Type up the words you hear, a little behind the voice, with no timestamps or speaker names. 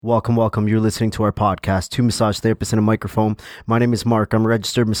Welcome. You're listening to our podcast, Two Massage Therapists and a Microphone. My name is Mark. I'm a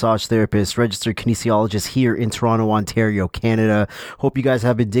registered massage therapist, registered kinesiologist here in Toronto, Ontario, Canada. Hope you guys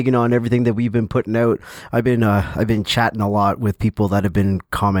have been digging on everything that we've been putting out. I've been chatting a lot with people that have been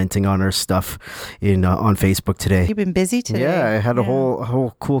commenting on our stuff on Facebook today. You've been busy today. Yeah, I had a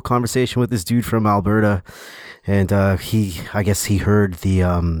whole cool conversation with this dude from Alberta. And I guess he heard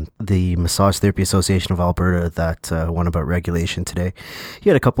the Massage Therapy Association of Alberta that one about regulation today. He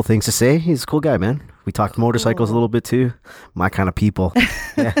had a couple things to say. He's a cool guy, man. We talked motorcycles a little bit too. My kind of people.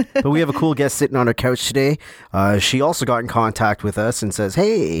 Yeah. But we have a cool guest sitting on our couch today. She also got in contact with us and says,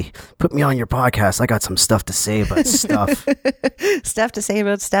 "Hey, put me on your podcast. I got some stuff to say about stuff." Stuff to say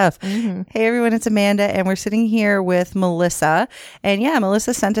about stuff. Mm-hmm. Hey everyone, it's Amanda and we're sitting here with Melissa. And yeah,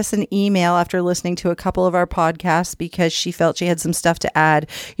 Melissa sent us an email after listening to a couple of our podcasts because she felt she had some stuff to add.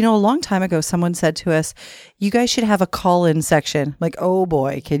 You know, a long time ago, someone said to us, "You guys should have a call-in section." Like, oh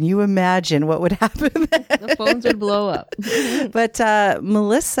boy, can you imagine what would happen? The phones would blow up. But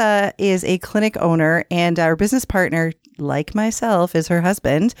Melissa is a clinic owner and our business partner, like myself, is her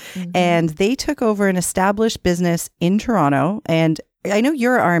husband. Mm-hmm. And they took over an established business in Toronto. And I know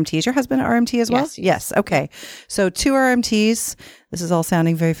you're an RMT. Is your husband an RMT as well? Yes. Okay. So 2 RMTs. This is all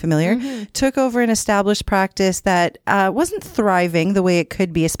sounding very familiar. Mm-hmm. Took over an established practice that wasn't thriving the way it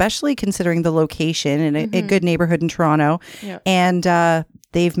could be, especially considering the location in a good neighborhood in Toronto. Yep. And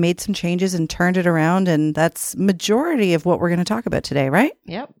they've made some changes and turned it around. And that's majority of what we're going to talk about today, right?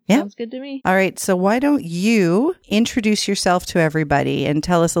 Yep. Sounds good to me. All right. So why don't you introduce yourself to everybody and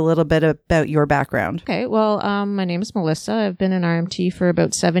tell us a little bit about your background? Okay. Well, my name is Melissa. I've been an RMT for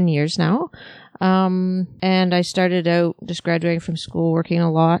about 7 years now. And I started out just graduating from school, working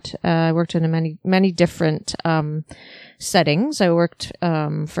a lot. I worked in many different, settings. I worked,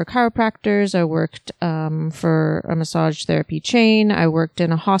 for chiropractors. I worked, for a massage therapy chain. I worked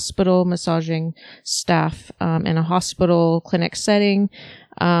in a hospital massaging staff, in a hospital clinic setting.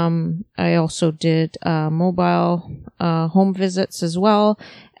 I also did, mobile, home visits as well.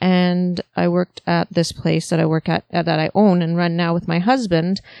 And I worked at this place that I work at that I own and run now with my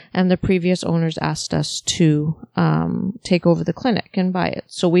husband. And the previous owners asked us to take over the clinic and buy it.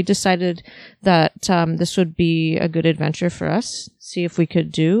 So we decided that this would be a good adventure for us, see if we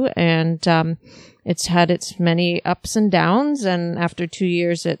could do. And it's had its many ups and downs. And after 2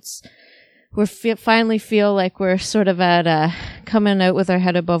 years, we finally feel like we're sort of at coming out with our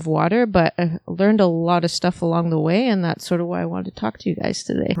head above water, but I learned a lot of stuff along the way, and that's sort of why I wanted to talk to you guys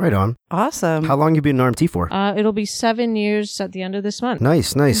today. Right on. Awesome. How long you been an RMT for? It'll be 7 years at the end of this month.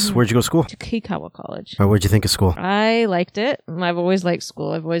 Nice. Mm-hmm. Where'd you go to school? To Kikawa College. What'd you think of school? I liked it. I've always liked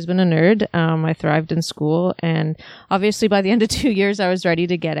school. I've always been a nerd. I thrived in school, and obviously by the end of 2 years, I was ready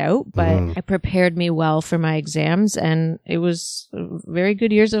to get out, but it prepared me well for my exams, and it was very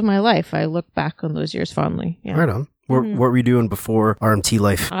good years of my life. I look back on those years fondly. Yeah. Right on. What were you doing before RMT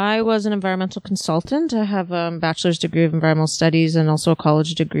life? I was an environmental consultant. I have a bachelor's degree of environmental studies and also a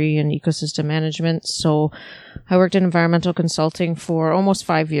college degree in ecosystem management. So I worked in environmental consulting for almost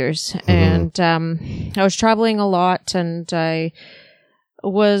 5 years. And I was traveling a lot, and I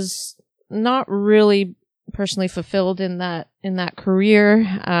was not really personally fulfilled in that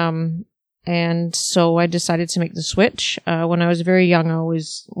career. And so I decided to make the switch. When I was very young, I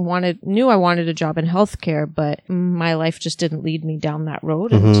always knew I wanted a job in healthcare, but my life just didn't lead me down that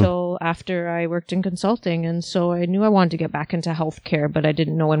road until after I worked in consulting. And so I knew I wanted to get back into healthcare, but I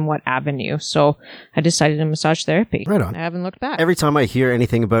didn't know in what avenue. So I decided in massage therapy. Right on. I haven't looked back. Every time I hear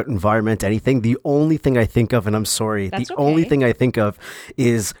anything about environment, the only thing I think of, and I'm sorry, only thing I think of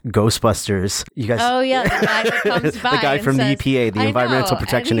is Ghostbusters. You guys. Oh yeah, the guy that comes by. The guy from the EPA, the Environmental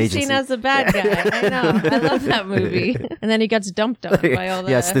Protection and he's Agency. Seen as a bad guy. I know. I love that movie. And then he gets dumped on by all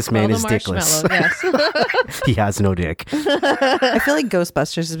the yes, this man is dickless. Yes. He has no dick. I feel like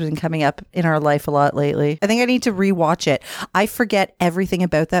Ghostbusters has been coming up in our life a lot lately. I think I need to rewatch it. I forget everything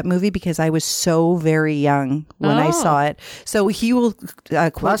about that movie because I was so very young when I saw it. So he will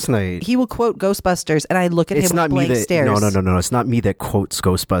quote, last night. He will quote Ghostbusters, and I look at him with blank stares. No. It's not me that quotes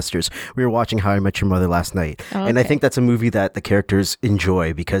Ghostbusters. We were watching How I Met Your Mother last night, and I think that's a movie that the characters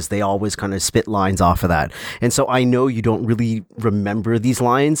enjoy because they always kind of spit lines off of that. And so I know you don't really remember these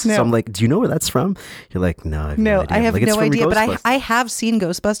lines. No. So I'm like, do you know where that's from? You're like, no, I have no idea. But I have seen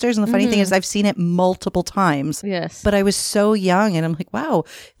Ghostbusters, and the funny thing is I've seen it multiple times. Yes. But I was so young, and I'm like, wow,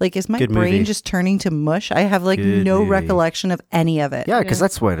 like, is my brain just turning to mush? I have no recollection of any of it. Yeah, because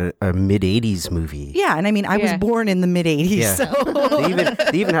that's what a mid-'80s movie. Yeah, and I mean, I was born in the mid-'80s. Yeah. So.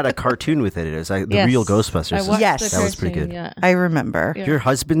 they even had a cartoon with it. It was like the real Ghostbusters. Yes. That was pretty good. Yeah. I remember. Yeah. Your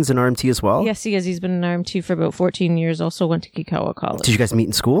husband's an RMT as well? Yes, he is. He's been an RMT for about 14 years. Also went to Kikawa College. Did you guys meet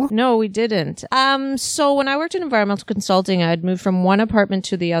in school? No, we didn't. So when I worked in environmental consulting, I had moved from one apartment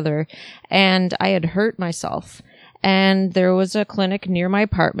to the other, and I had hurt myself. And there was a clinic near my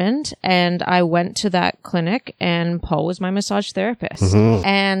apartment, and I went to that clinic, and Paul was my massage therapist. Mm-hmm.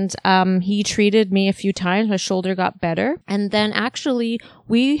 And he treated me a few times. My shoulder got better. And then actually,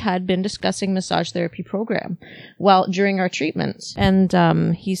 we had been discussing massage therapy program during our treatments. And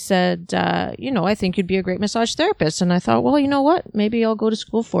he said, I think you'd be a great massage therapist. And I thought, well, you know what? Maybe I'll go to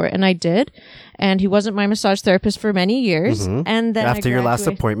school for it. And I did. And he wasn't my massage therapist for many years. Mm-hmm. And then after your last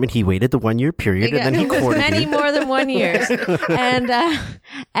appointment, he waited the 1 year period, and then he courted many you. more than 1 year.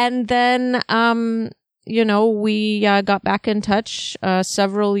 And then we got back in touch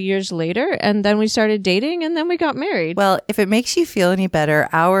several years later, and then we started dating, and then we got married. Well, if it makes you feel any better,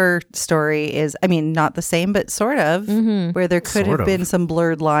 our story is, not the same, but sort of, where there could have been some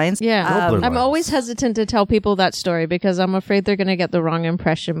blurred lines. Yeah. No blurred I'm lines. always hesitant to tell people that story because I'm afraid they're going to get the wrong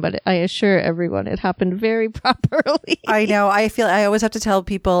impression, but I assure everyone it happened very properly. I know. I always have to tell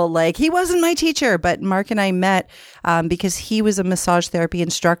people, like, he wasn't my teacher, but Mark and I met because he was a massage therapy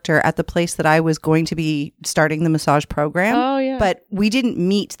instructor at the place that I was going to be starting the massage program. Oh, yeah. But we didn't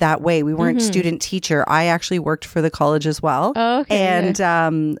meet that way. We weren't student teacher. I actually worked for the college as well. Oh, okay.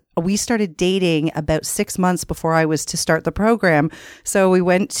 And we started dating about 6 months before I was to start the program. So we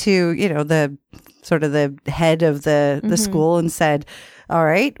went to, the sort of the head of the school and said, all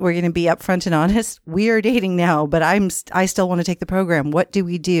right, we're going to be upfront and honest. We are dating now, but I still want to take the program. What do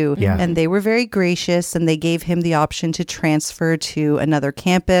we do? Yeah. And they were very gracious, and they gave him the option to transfer to another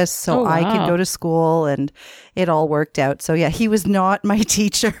campus so I could go to school, and it all worked out. So yeah, he was not my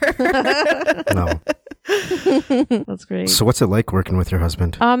teacher. No. That's great. So what's it like working with your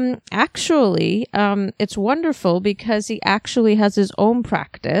husband? Actually, it's wonderful because he actually has his own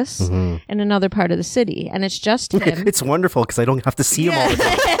practice in another part of the city, and it's just him. It's wonderful because I don't have to see him all the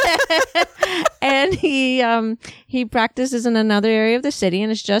time. And he practices in another area of the city,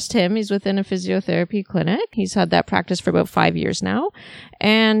 and it's just him. He's within a physiotherapy clinic. He's had that practice for about 5 years now.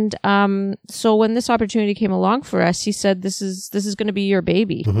 And so when this opportunity came along for us, he said, this is going to be your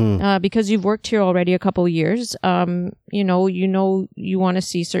baby. Because you've worked here already a couple of years. You want to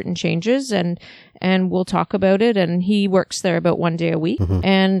see certain changes, and we'll talk about it. And he works there about 1 day a week.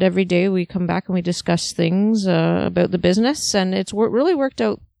 And every day we come back and we discuss things about the business, and it's really worked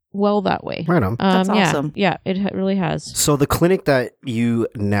out well that way. Right on. That's awesome. Yeah, it really has. So the clinic that you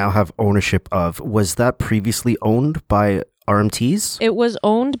now have ownership of, was that previously owned by RMTs? It was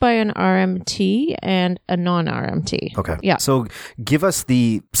owned by an RMT and a non-RMT. Okay. Yeah. So give us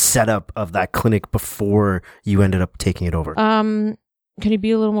the setup of that clinic before you ended up taking it over. Can you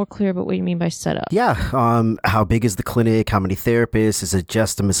be a little more clear about what you mean by setup? Yeah. How big is the clinic? How many therapists? Is it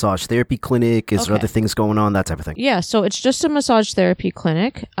just a massage therapy clinic? Is there other things going on? That type of thing. Yeah. So it's just a massage therapy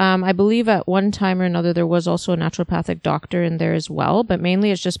clinic. I believe at one time or another, there was also a naturopathic doctor in there as well, but mainly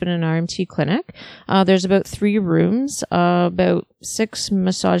it's just been an RMT clinic. There's about 3 rooms, about 6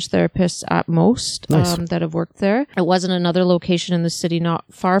 massage therapists at most that have worked there. It was in another location in the city, not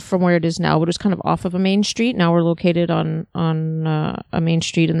far from where it is now, but it was kind of off of a main street. Now we're located on a main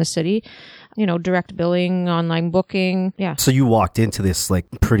street in the city. Direct billing, online booking. Yeah. So you walked into this like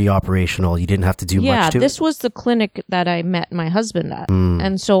pretty operational. You didn't have to do much to it? This was the clinic that I met my husband at.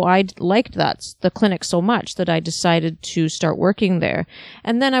 And so I liked the clinic so much that I decided to start working there.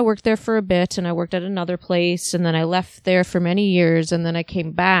 And then I worked there for a bit, and I worked at another place, and then I left there for many years, and then I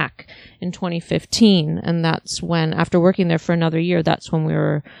came back in 2015. And that's when, after working there for another year, that's when we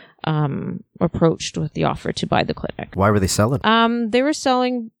were approached with the offer to buy the clinic. Why were they selling? They were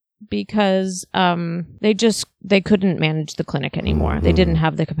selling because they couldn't manage the clinic anymore. They didn't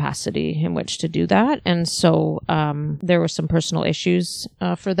have the capacity in which to do that. And so there were some personal issues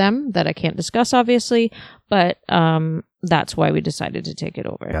for them that I can't discuss, obviously, but that's why we decided to take it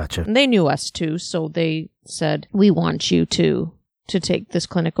over. Gotcha. And they knew us too, so they said, we want you to take this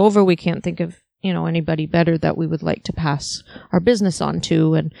clinic over. We can't think of anybody better that we would like to pass our business on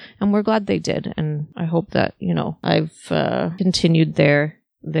to. And we're glad they did. And I hope that, I've continued their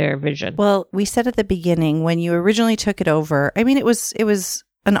vision. Well, we said at the beginning, when you originally took it over, it was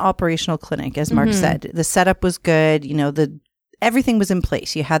an operational clinic, as Mark said. The setup was good. Everything was in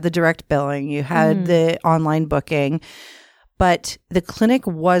place. You had the direct billing, you had the online booking. but the clinic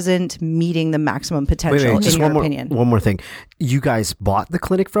wasn't meeting the maximum potential in just your one opinion. One more thing. You guys bought the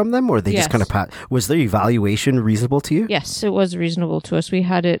clinic from them, or they just kind of was their evaluation reasonable to you? Yes, it was reasonable to us. We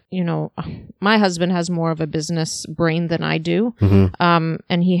had it, my husband has more of a business brain than I do.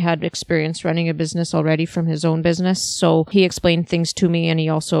 And he had experience running a business already from his own business. So he explained things to me, and he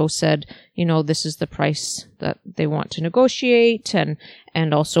also said, this is the price that they want to negotiate.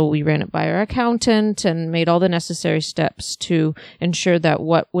 And also we ran it by our accountant and made all the necessary steps to ensure that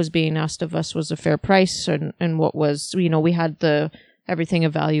what was being asked of us was a fair price, and what was, we had everything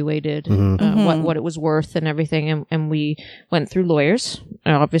evaluated, what it was worth and everything. And we went through lawyers.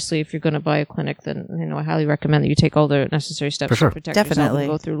 Obviously, if you're going to buy a clinic, then, I highly recommend that you take all the necessary steps to protect yourself and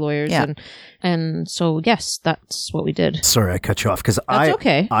go through lawyers. Yeah. And so, yes, that's what we did. Sorry, I cut you off because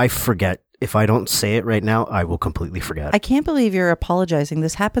I forget. If I don't say it right now, I will completely forget. I can't believe you're apologizing.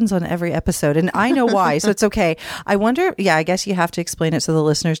 This happens on every episode, and I know why, so it's okay. I wonder, I guess you have to explain it so the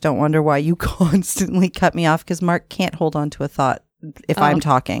listeners don't wonder why you constantly cut me off, because Mark can't hold on to a thought if I'm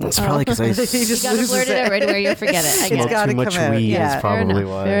talking. It's probably because I you just got to blurt it out right where you forget it. I smoke get too much weed is probably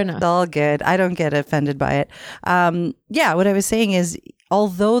why. Fair enough. It's all good. I don't get offended by it. What I was saying is,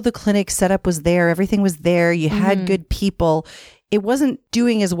 although the clinic setup was there, everything was there, you had good people, it wasn't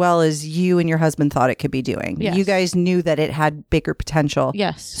doing as well as you and your husband thought it could be doing. Yes. You guys knew that it had bigger potential.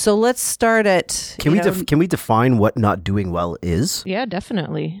 Yes. So let's start at... Can we define what not doing well is? Yeah,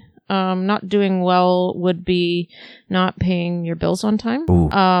 definitely. Not doing well would be not paying your bills on time.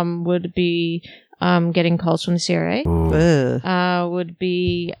 Would be getting calls from the CRA. Would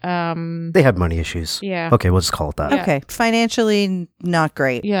be they had money issues. Yeah. Okay, we'll just call it that. Yeah. Okay. Financially, not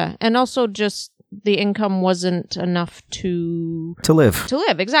great. Yeah, and also just the income wasn't enough to live.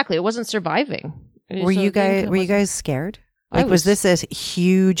 Exactly, it wasn't surviving. Were you guys scared? Was this a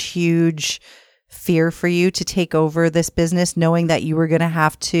huge fear for you to take over this business, knowing that you were going to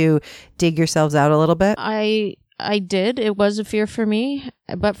have to dig yourselves out a little bit? I did. It was a fear for me,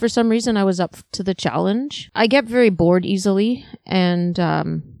 but for some reason I was up to the challenge. I get very bored easily, and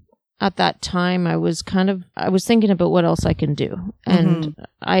at that time I was thinking about what else I can do. And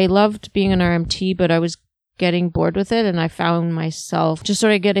I loved being an RMT, but I was getting bored with it, and I found myself just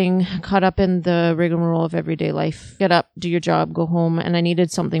sort of getting caught up in the rigmarole of everyday life. Get up, do your job, go home, and I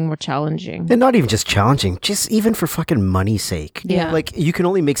needed something more challenging. And not even just challenging, just even for fucking money's sake. Yeah. Like, you can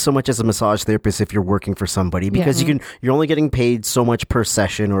only make so much as a massage therapist if you're working for somebody, because you're only getting paid so much per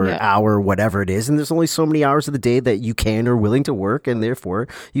session or hour, whatever it is, and there's only so many hours of the day that you can or willing to work, and therefore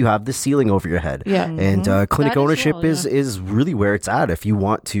you have the ceiling over your head. Yeah. And clinic ownership is really where it's at if you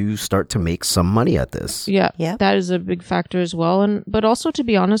want to start to make some money at this. Yeah, that is a big factor as well. But also, to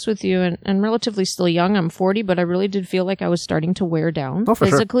be honest with you, and relatively still young, I'm 40, but I really did feel like I was starting to wear down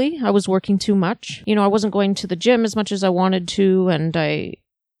physically. Sure. I was working too much. I wasn't going to the gym as much as I wanted to, and I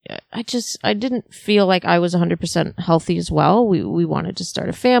didn't feel like I was 100% healthy as well. We wanted to start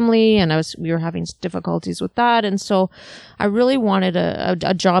a family, and we were having difficulties with that. And so I really wanted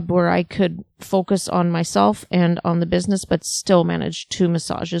a job where I could focus on myself and on the business, but still manage to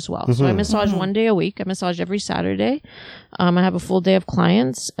massage as well. So I massage 1 day a week. I massage every Saturday. I have a full day of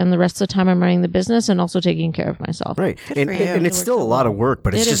clients, and the rest of the time I'm running the business and also taking care of myself. Right. And it's still a lot of work,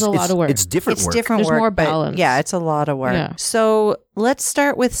 but it's a lot of work. It's different work. Different There's work, more balance. Yeah, it's a lot of work. Yeah. So let's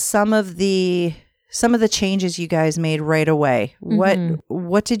start with some of the changes you guys made right away.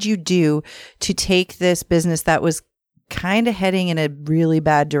 What did you do to take this business that was kind of heading in a really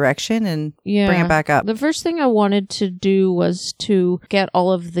bad direction and bring it back up? The first thing I wanted to do was to get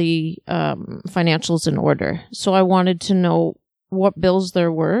all of the financials in order. So I wanted to know what bills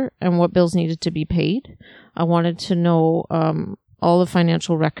there were and what bills needed to be paid. I wanted to know all the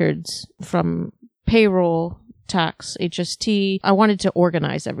financial records from payroll, tax, HST. I wanted to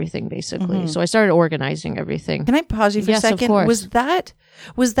organize everything, basically. So I started organizing everything. Can I pause you for a second? Of course.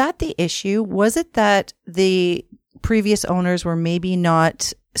 Was that the issue? Was it that the previous owners were maybe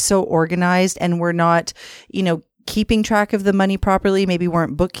not so organized and were not, keeping track of the money properly, maybe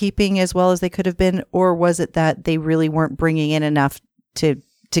weren't bookkeeping as well as they could have been? Or was it that they really weren't bringing in enough to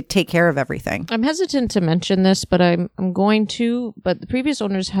take care of everything? I'm hesitant to mention this, but I'm going to. But the previous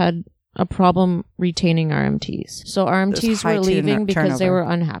owners had a problem retaining RMTs. So RMTs were leaving because they were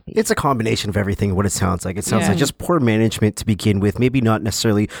unhappy. It's a combination of everything, what it sounds like. It sounds like just poor management to begin with, maybe not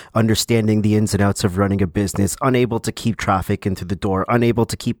necessarily understanding the ins and outs of running a business, unable to keep traffic into the door, unable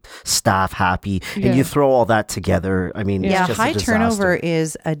to keep staff happy. And you throw all that together. I mean, it's just high a disaster. turnover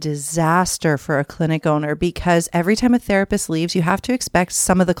is a disaster for a clinic owner, because every time a therapist leaves, you have to expect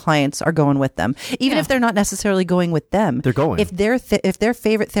some of the clients are going with them. Even if they're not necessarily going with them. They're going. If their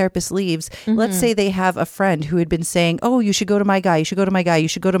favorite therapist leaves, leaves, let's say they have a friend who had been saying, oh, you should go to my guy, you should go to my guy, you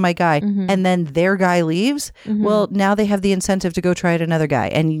should go to my guy. And then their guy leaves. Well, now they have the incentive to go try at another guy.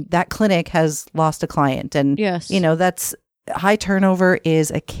 And that clinic has lost a client. And, Yes. that's high turnover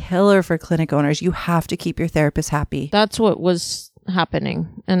is a killer for clinic owners. You have to keep your therapist happy. That's what was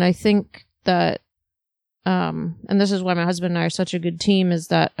happening. And I think that, and this is why my husband and I are such a good team, is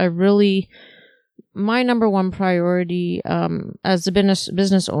that my number one priority as a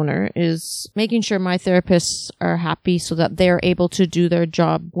business owner is making sure my therapists are happy so that they're able to do their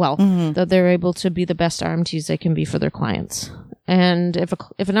job well, that they're able to be the best RMTs they can be for their clients. And if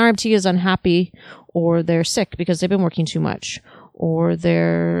an RMT is unhappy, or they're sick because they've been working too much, or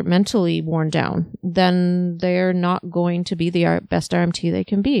they're mentally worn down, then they're not going to be the best RMT they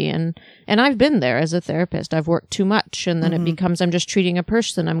can be. And I've been there as a therapist. I've worked too much, and then it becomes I'm just treating a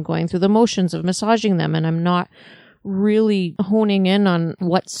person. I'm going through the motions of massaging them, and I'm not really honing in on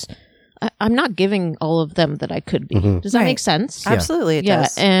I'm not giving all of them that I could be. Does that make sense? Absolutely, it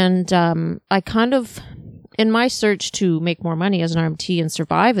does. And I kind of, in my search to make more money as an RMT and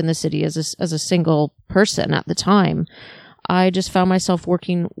survive in the city as a single person at the time, I just found myself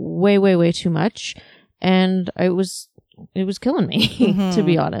working way, way, way too much, and it was killing me, to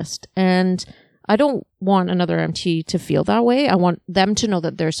be honest. And I don't want another RMT to feel that way. I want them to know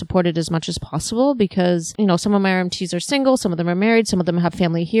that they're supported as much as possible, because, some of my RMTs are single, some of them are married, some of them have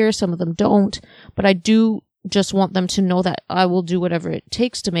family here, some of them don't. But I do just want them to know that I will do whatever it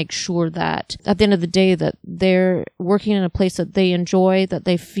takes to make sure that at the end of the day that they're working in a place that they enjoy, that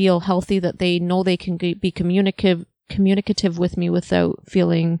they feel healthy, that they know they can be communicative with me without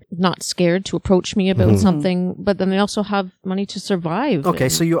feeling not scared to approach me about something, but then they also have money to survive. Okay,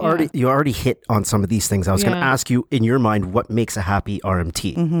 so you already hit on some of these things. I was going to ask you, in your mind, what makes a happy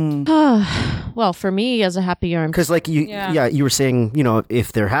RMT? Well, for me, as a happy RMT, because you were saying,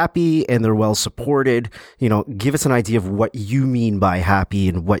 if they're happy and they're well supported, give us an idea of what you mean by happy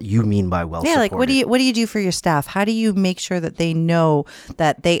and what you mean by well supported. Like what do you do for your staff? How do you make sure that they know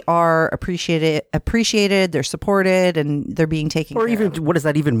that they are appreciated, they're supported, and they're being taken care of? Or even, what does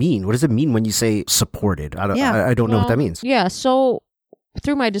that even mean? What does it mean when you say supported? I don't know what that means. Yeah, so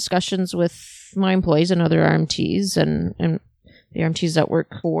through my discussions with my employees and other RMTs and the RMTs that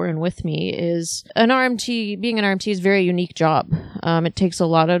work for and with me, is being an RMT is a very unique job. It takes a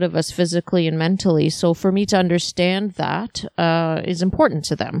lot out of us physically and mentally. So for me to understand that is important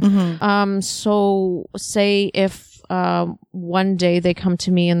to them. So say if one day they come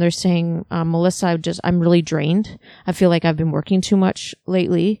to me and they're saying, Melissa, I'm really drained. I feel like I've been working too much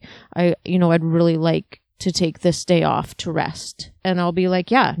lately. I'd really like to take this day off to rest. And I'll be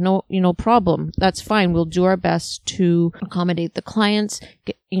like, yeah, no problem. That's fine. We'll do our best to accommodate the clients,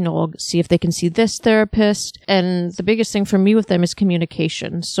 see if they can see this therapist. And the biggest thing for me with them is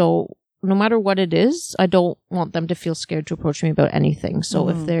communication. So no matter what it is, I don't want them to feel scared to approach me about anything. So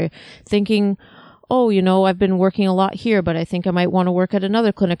if they're thinking, oh, I've been working a lot here, but I think I might want to work at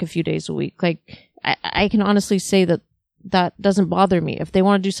another clinic a few days a week. Like, I can honestly say that doesn't bother me. If they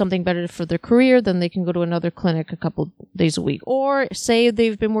want to do something better for their career, then they can go to another clinic a couple days a week. Or say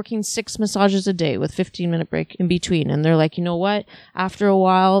they've been working 6 massages a day with 15-minute break in between, and they're like, you know what? After a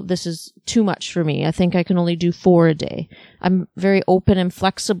while, this is too much for me. I think I can only do 4 a day. I'm very open and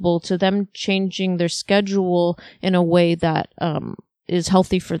flexible to them changing their schedule in a way that is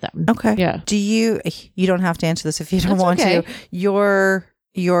healthy for them. Okay. Yeah. Do you don't have to answer this if you don't want to.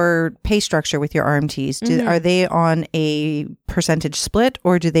 Your pay structure with your RMTs, are they on a percentage split,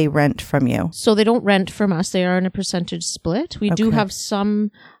 or do they rent from you? So they don't rent from us. They are on a percentage split. We do have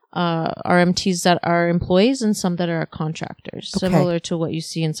some RMTs that are employees and some that are contractors, similar to what you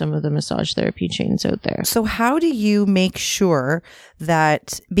see in some of the massage therapy chains out there. So how do you make sure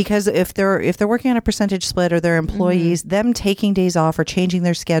that, because if they're working on a percentage split or they're employees, them taking days off or changing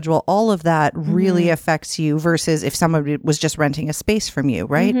their schedule, all of that really affects you versus if someone was just renting a space from you,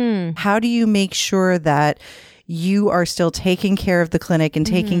 right? How do you make sure that you are still taking care of the clinic and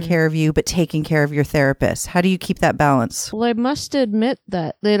taking care of you, but taking care of your therapist? How do you keep that balance? Well, I must admit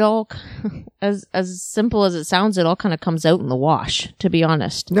that it all, as simple as it sounds, it all kind of comes out in the wash, to be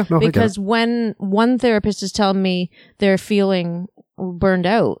honest. Because when one therapist is telling me they're feeling burned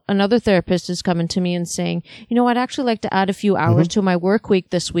out, another therapist is coming to me and saying, I'd actually like to add a few hours to my work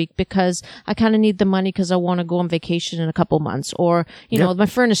week this week because I kind of need the money because I want to go on vacation in a couple months, or my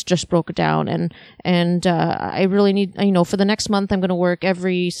furnace just broke down and I really need, for the next month I'm going to work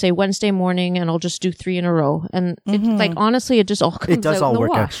every, say, Wednesday morning, and I'll just do 3 in a row. And it, like, honestly, it just all comes out in the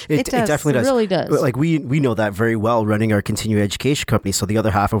wash. It definitely does. It really does. Like we know that very well running our continuing education company. So the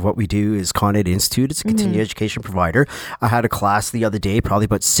other half of what we do is Con Ed Institute. It's a continuing education provider. I had a class the other other day, probably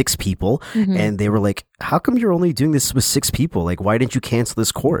about 6 people, and they were like, how come you're only doing this with 6 people? Like, why didn't you cancel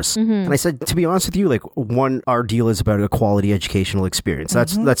this course? And I said, to be honest with you, like, one, our deal is about a quality educational experience.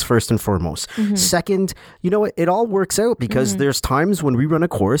 That's first and foremost. Second, you know what? It all works out because there's times when we run a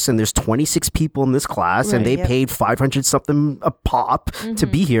course and there's 26 people in this class and they paid 500 something a pop to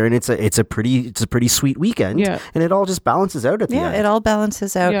be here, and it's a pretty sweet weekend, and it all just balances out at the end. It all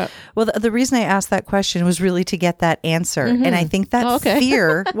balances out. Yeah. Well, the reason I asked that question was really to get that answer, and I think that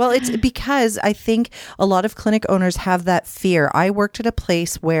fear. Well, it's because I think a lot of clinic owners have that fear. I worked at a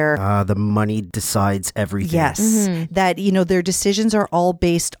place where the money decides everything. Yes, that their decisions are all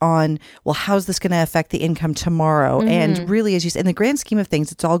based on, well, how's this going to affect the income tomorrow? And really, as you said, in the grand scheme of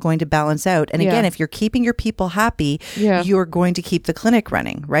things, it's all going to balance out. And again, if you're keeping your people happy, you're going to keep the clinic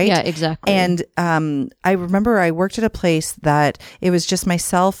running, right? Yeah, exactly. And I remember I worked at a place that it was just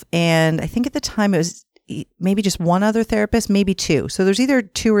myself, and I think at the time it was maybe just one other therapist, maybe 2. So there's either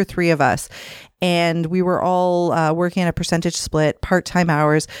 2 or 3 of us. And we were all working at a percentage split, part-time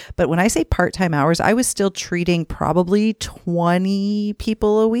hours. But when I say part-time hours, I was still treating probably 20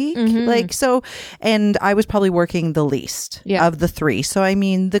 people a week. And I was probably working the least of the 3. So, I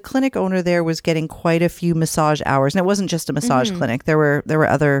mean, the clinic owner there was getting quite a few massage hours. And it wasn't just a massage clinic. There were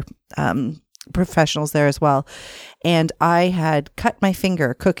other professionals there as well. And I had cut my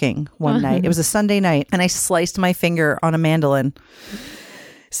finger cooking one night. It was a Sunday night, and I sliced my finger on a mandolin.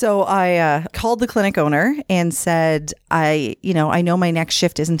 So I called the clinic owner and said, I know my next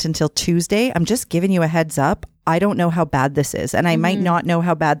shift isn't until Tuesday. I'm just giving you a heads up. I don't know how bad this is. And I might not know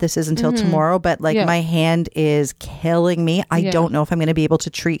how bad this is until tomorrow, but my hand is killing me. I don't know if I'm going to be able to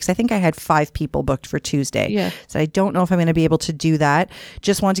treat, because I think I had 5 people booked for Tuesday. So I don't know if I'm going to be able to do that.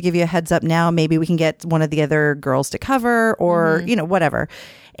 Just want to give you a heads up now. Maybe we can get one of the other girls to cover or, whatever.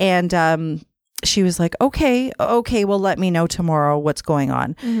 And, she was like, okay, well, let me know tomorrow what's going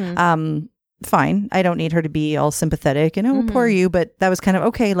on. Fine. I don't need her to be all sympathetic and, oh, poor you. But that was kind of,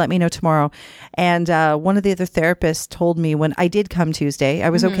 okay, let me know tomorrow. And one of the other therapists told me when I did come Tuesday,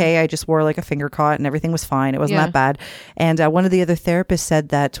 I was okay. I just wore like a finger cot and everything was fine. It wasn't that bad. And one of the other therapists said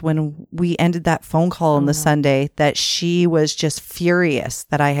that when we ended that phone call on the Sunday, that she was just furious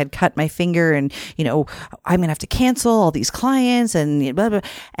that I had cut my finger and, I'm going to have to cancel all these clients and blah, blah.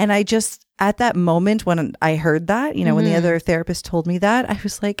 And I just, at that moment when I heard that, when the other therapist told me that, I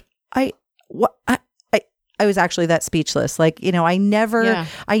was like, I was actually that speechless. Like, I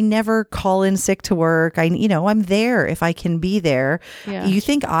never call in sick to work. I'm there if I can be there. Yeah. You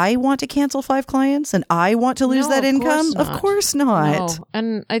think I want to cancel 5 clients and I want to lose that income? Of course not. No.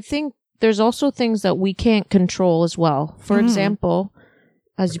 And I think there's also things that we can't control as well. For example,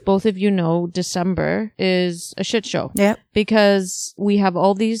 as both of you know, December is a shit show. Yeah. Because we have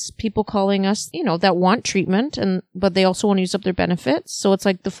all these people calling us, that want treatment, but they also want to use up their benefits. So it's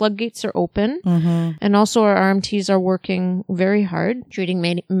like the floodgates are open. And also our RMTs are working very hard,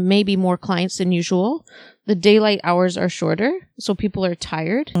 treating maybe more clients than usual. The daylight hours are shorter, so people are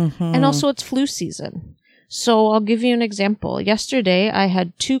tired. And also it's flu season. So I'll give you an example. Yesterday, I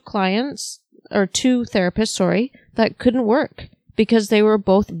had 2 therapists, that couldn't work, because they were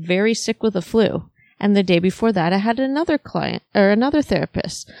both very sick with the flu. And the day before that, I had another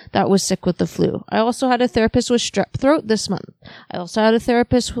therapist that was sick with the flu. I also had a therapist with strep throat this month. I also had a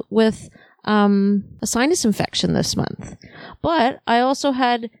therapist with a sinus infection this month. But I also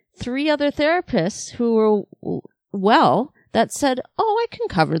had 3 other therapists who were well that said, oh, I can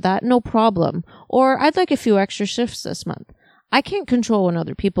cover that, no problem. Or I'd like a few extra shifts this month. I can't control when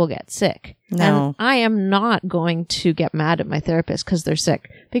other people get sick. No. And I am not going to get mad at my therapist because they're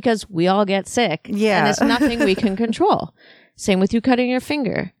sick, because we all get sick. Yeah. And it's nothing we can control. Same with you cutting your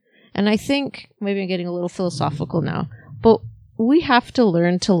finger. And I think, maybe I'm getting a little philosophical now, but we have to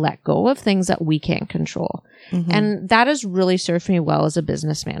learn to let go of things that we can't control. And that has really served me well as a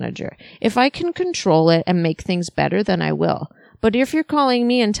business manager. If I can control it and make things better, then I will. But if you're calling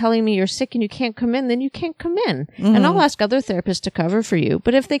me and telling me you're sick and you can't come in, then you can't come in. And I'll ask other therapists to cover for you.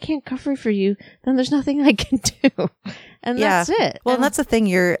 But if they can't cover for you, then there's nothing I can do. And that's it. Well, and that's the thing.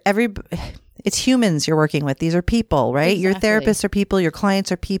 It's humans you're working with. These are people, right? Exactly. Your therapists are people. Your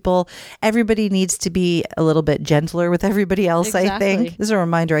clients are people. Everybody needs to be a little bit gentler with everybody else, Exactly. I think. This is a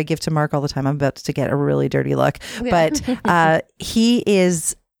reminder I give to Mark all the time. I'm about to get a really dirty look. But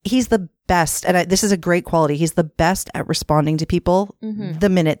he's the best. And this is a great quality. He's the best at responding to people the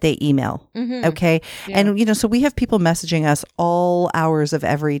minute they email. Okay. Yeah. And, so we have people messaging us all hours of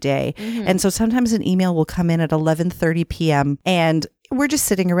every day. And so sometimes an email will come in at 11:30 p.m. and we're just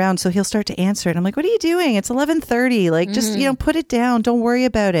sitting around. So he'll start to answer it. I'm like, what are you doing? It's 11:30. Like, just, put it down. Don't worry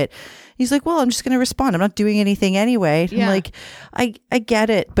about it. He's like, well, I'm just going to respond. I'm not doing anything anyway. Yeah. I'm like, I get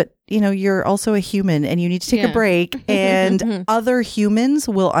it, but you're also a human and you need to take a break, and other humans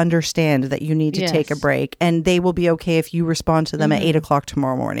will understand that you need to take a break, and they will be okay if you respond to them at 8:00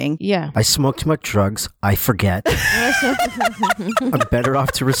 tomorrow morning. Yeah. I smoke too much drugs. I forget. I'm better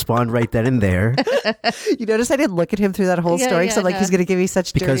off to respond right then and there. You notice I didn't look at him through that whole story, so like he's going to give me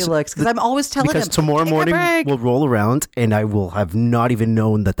such dirty looks because I'm always telling him. Because tomorrow morning will roll around and I will have not even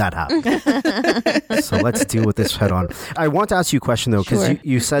known that happened. So let's deal with this head on. I want to ask you a question though, because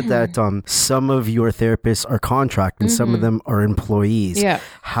you said that some of your therapists are contract and some of them are employees. Yeah.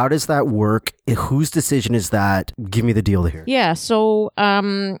 How does that work? Whose decision is that? Give me the deal here. Yeah. So,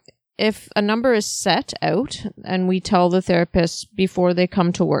 if a number is set out and we tell the therapist before they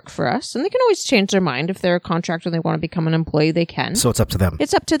come to work for us, and they can always change their mind if they're a contractor and they want to become an employee, they can. So it's up to them.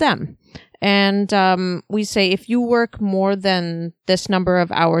 It's up to them. And we say if you work more than this number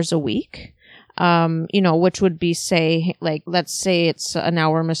of hours a week, which would be let's say it's an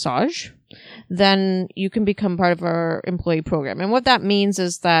hour massage, then you can become part of our employee program. And what that means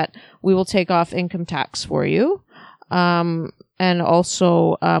is that we will take off income tax for you. And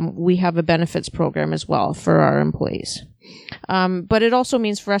also, we have a benefits program as well for our employees. But it also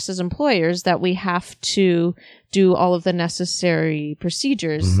means for us as employers that we have to do all of the necessary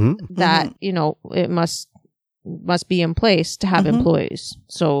procedures that, it must be in place to have employees.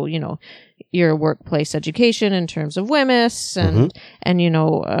 So, your workplace education in terms of WHMIS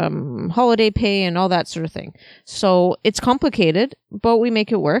and holiday pay and all that sort of thing. So it's complicated, but we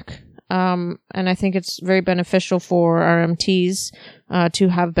make it work. And I think it's very beneficial for RMTs to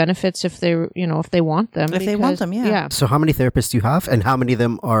have benefits if they, if they want them. If they want them, yeah. So how many therapists do you have, and how many of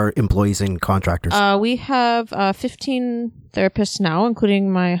them are employees and contractors? We have 15 therapists now,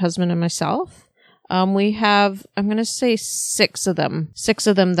 including my husband and myself. We have, I'm going to say 6 of them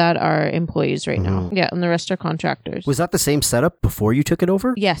that are employees right now. Yeah. And the rest are contractors. Was that the same setup before you took it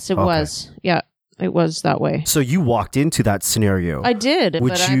over? Yes, it was. Yeah. It was that way. So you walked into that scenario. I did,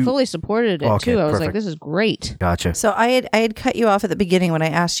 but I fully supported it too. I was like, this is great. Gotcha. So I had cut you off at the beginning when I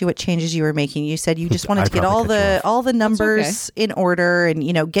asked you what changes you were making. You said you just wanted to get all the numbers in order and,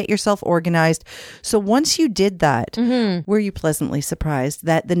 get yourself organized. So once you did that, were you pleasantly surprised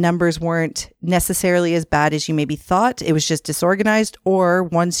that the numbers weren't necessarily as bad as you maybe thought? It was just disorganized? Or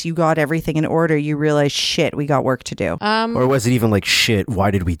once you got everything in order, you realized, shit, we got work to do? Or was it even like, shit,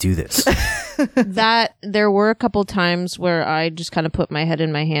 why did we do this? That there were a couple times where I just kind of put my head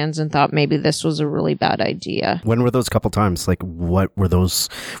in my hands and thought maybe this was a really bad idea. When were those couple times? Like, what were those?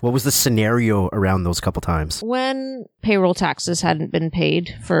 What was the scenario around those couple times? When payroll taxes hadn't been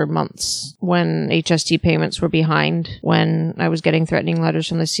paid for months, when HST payments were behind, when I was getting threatening letters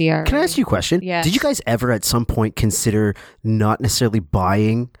from the CRA. Can I ask you a question? Yes. Did you guys ever at some point consider not necessarily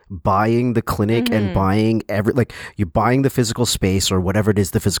buying the clinic and buying you're buying the physical space or whatever it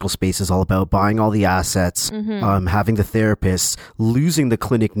is the physical space is all about, buying all the assets, having the therapists, losing the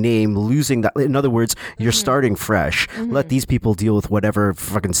clinic name, losing that. In other words, you're starting fresh. Let these people deal with whatever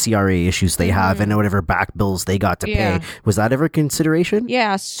fucking CRA issues they have and whatever back bills they got to pay. Was that ever a consideration?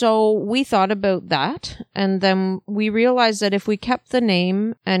 Yeah, so we thought about that, and then we realized that if we kept the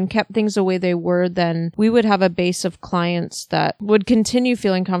name and kept things the way they were, then we would have a base of clients that would continue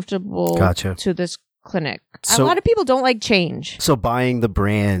feeling comfortable to this clinic. So, a lot of people don't like change. So buying the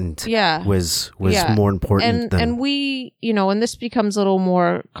brand was more important and we, and this becomes a little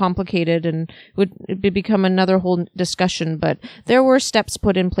more complicated and would become another whole discussion, but there were steps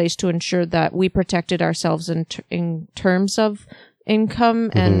put in place to ensure that we protected ourselves in terms of income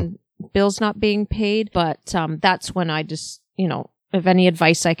and bills not being paid. But that's when I just, if any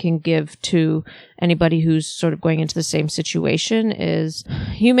advice I can give to anybody who's sort of going into the same situation is,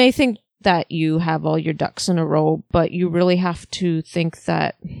 you may think that you have all your ducks in a row, but you really have to think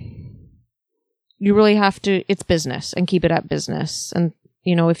that it's business and keep it at business. And,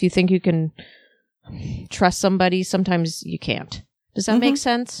 if you think you can trust somebody, sometimes you can't. Does that make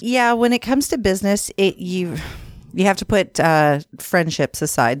sense? Yeah. When it comes to business, you have to put friendships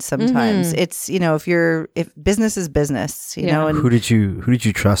aside sometimes. It's, if business is business, you know. And who did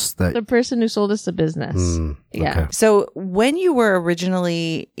you trust that? The person who sold us the business. Yeah. Okay. So when you were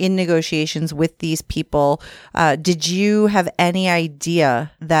originally in negotiations with these people, did you have any idea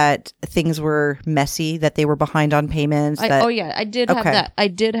that things were messy, that they were behind on payments? I did have that. I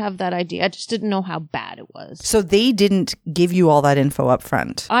did have that idea. I just didn't know how bad it was. So they didn't give you all that info up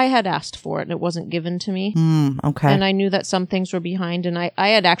front? I had asked for it and it wasn't given to me. Okay. And I knew that some things were behind, and I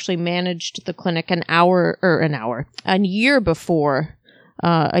had actually managed the clinic a year before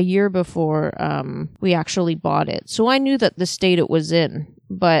we actually bought it. So I knew that the state it was in,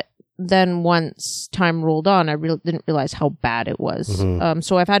 but then once time rolled on, I didn't realize how bad it was.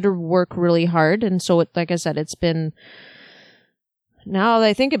 So I've had to work really hard. And so, like I said, it's been, now that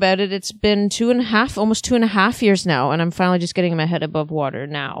I think about it, it's been almost 2.5 years now. And I'm finally just getting my head above water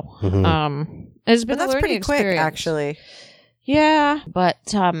now. It's been But that's pretty quick, actually. Yeah.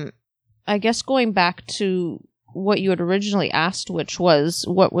 But I guess going back to what you had originally asked, which was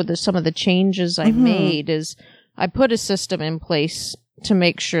what were some of the changes I made, is I put a system in place to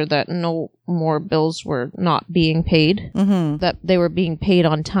make sure that no more bills were not being paid, that they were being paid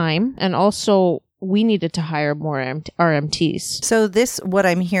on time. And also we needed to hire more RMTs. So this, what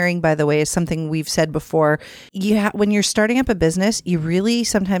I'm hearing, by the way, is something we've said before. When you're starting up a business, you really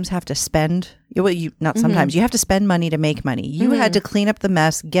sometimes have to spend, not sometimes, you have to spend money to make money. You had to clean up the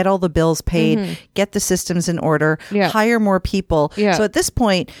mess, get all the bills paid, get the systems in order, hire more people. Yeah. So at this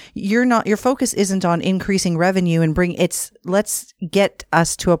point, your focus isn't on increasing revenue and let's get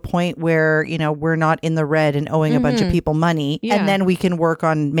us to a point where, we're not in the red and owing a bunch of people money, and then we can work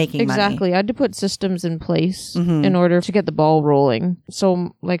on making money. Exactly. I had to put systems in place in order to get the ball rolling.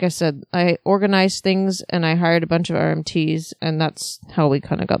 So, like I said, I organized things and I hired a bunch of RMTs, and that's how we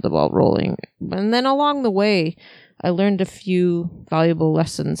kind of got the ball rolling. And then along the way, I learned a few valuable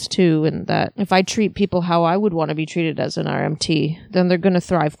lessons too, in that if I treat people how I would want to be treated as an RMT, then they're going to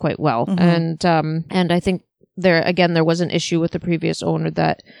thrive quite well. And I think there was an issue with the previous owner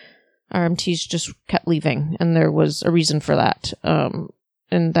that RMTs just kept leaving, and there was a reason for that.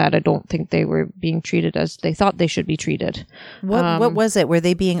 And that I don't think they were being treated as they thought they should be treated. What was it? Were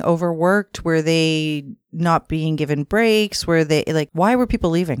they being overworked? Were they not being given breaks? Were they why were people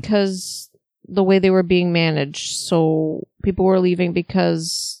leaving? Because the way they were being managed. So people were leaving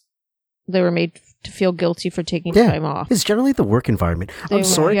because they were made to feel guilty for taking time off. It's generally the work environment.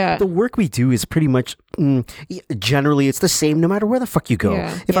 The work we do is pretty much, generally it's the same no matter where the fuck you go.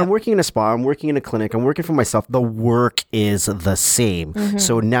 If I'm working in a spa, I'm working in a clinic, I'm working for myself, the work is the same.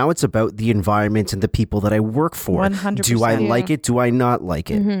 So now it's about the environment and the people that I work for. 100%. Do I like it? Do I not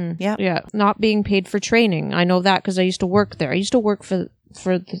like it? Yeah. Not being paid for training. I know that because I used to work there. I used to work for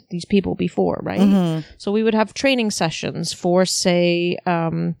these people before, right? So we would have training sessions for, say,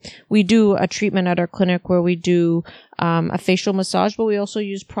 we do a treatment at our clinic where we do a facial massage, but we also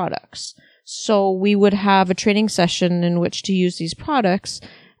use products. So we would have a training session in which to use these products,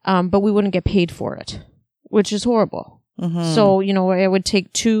 but we wouldn't get paid for it, which is horrible. So, I would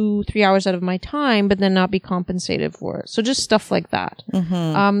take 2-3 hours out of my time, but then not be compensated for it. So just stuff like that.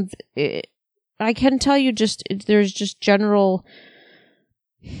 I can tell you there's just general...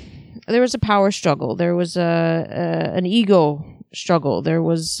 There was a power struggle. There was an ego struggle. There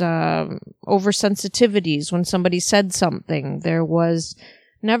was oversensitivities when somebody said something. There was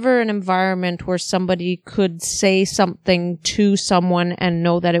never an environment where somebody could say something to someone and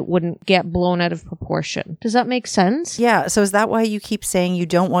know that it wouldn't get blown out of proportion. Does that make sense? Yeah. So is that why you keep saying you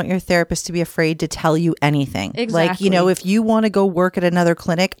don't want your therapist to be afraid to tell you anything? Exactly. If you want to go work at another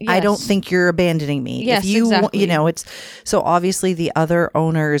clinic, I don't think you're abandoning me. Yes, if you, exactly. It's so obviously the other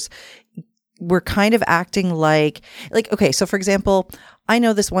owners were kind of acting like, okay, so for example, I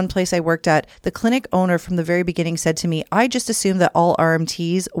know this one place I worked at, the clinic owner from the very beginning said to me, I just assume that all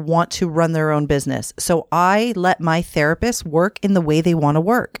RMTs want to run their own business. So I let my therapists work in the way they want to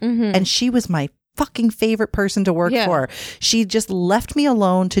work. And she was my fucking favorite person to work for. She just left me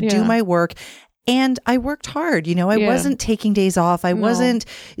alone to do my work. And I worked hard, I wasn't taking days off. I wasn't,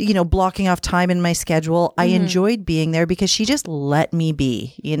 blocking off time in my schedule. I enjoyed being there because she just let me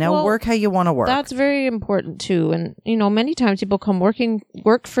be, work how you want to work. That's very important too. And, many times people come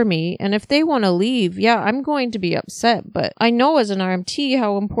work for me. And if they want to leave, I'm going to be upset. But I know as an RMT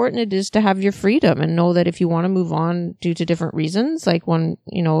how important it is to have your freedom and know that if you want to move on due to different reasons, like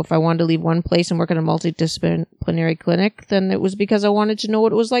if I wanted to leave one place and work in a multidisciplinary clinic, then it was because I wanted to know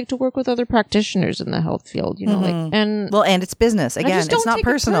what it was like to work with other practitioners in the health field, and it's business again. It's not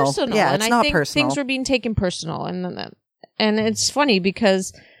personal. Yeah, it's not personal. Things were being taken personal, and it's funny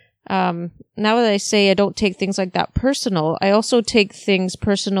because now that I say I don't take things like that personal, I also take things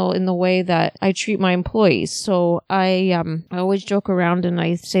personal in the way that I treat my employees. So I always joke around and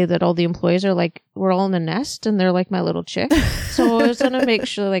I say that all the employees are like, we're all in a nest and they're like my little chick. So I was going to make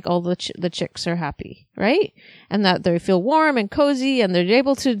sure like all the chicks are happy, right? And that they feel warm and cozy and they're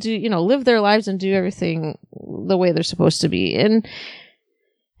able to do, live their lives and do everything the way they're supposed to be.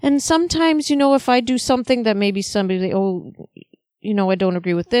 And sometimes, if I do something that maybe somebody, I don't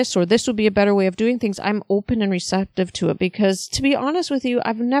agree with this, or this would be a better way of doing things, I'm open and receptive to it because, to be honest with you,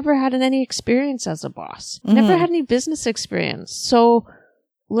 I've never had any experience as a boss. Never had any business experience. So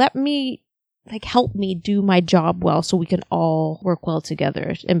let me like help me do my job well so we can all work well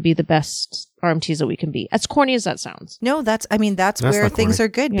together and be the best RMTs that we can be. As corny as that sounds. No, that's where things are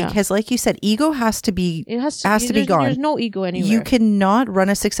good because like you said, ego has to be gone. There's no ego anywhere. You cannot run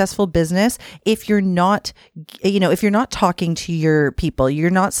a successful business if you're not, if you're not talking to your people. You're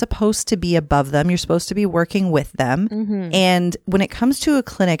not supposed to be above them. You're supposed to be working with them. Mm-hmm. And when it comes to a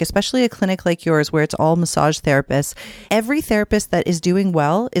clinic, especially a clinic like yours where it's all massage therapists, every therapist that is doing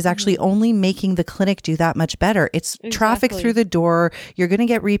well is actually only making the clinic do that much better. It's traffic through the door. You're going to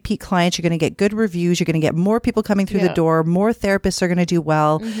get repeat clients. You're going to get good reviews. You're going to get more people coming through the door. More therapists are going to do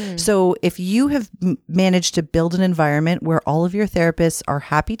well. Mm-hmm. So if you have managed to build an environment where all of your therapists are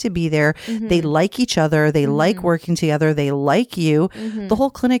happy to be there, they like each other, they like working together, they like you, the whole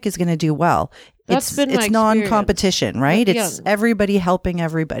clinic is going to do well. It's non-competition, right? It's everybody helping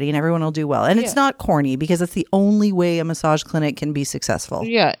everybody and everyone will do well. And it's not corny because it's the only way a massage clinic can be successful.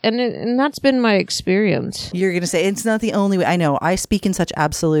 Yeah. And that's been my experience. You're going to say it's not the only way. I know. I speak in such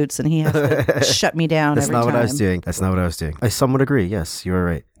absolutes and he has to shut me down That's every not time. what I was doing. That's not what I was doing. I somewhat agree. Yes, you're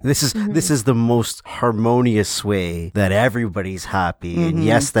right. This is the most harmonious way that everybody's happy. And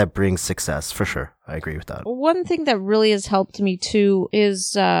yes, that brings success for sure. I agree with that. One thing that really has helped me too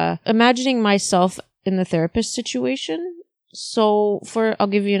is imagining myself in the therapist situation. So I'll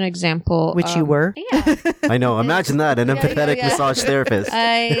give you an example. Which you were? Yeah. I know. Imagine that, an empathetic massage therapist.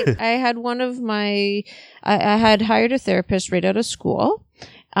 I had I had hired a therapist right out of school.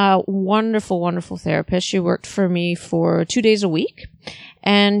 Wonderful, wonderful therapist. She worked for me for 2 days a week.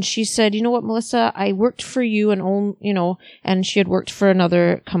 And she said, you know what, Melissa, I worked for you and she had worked for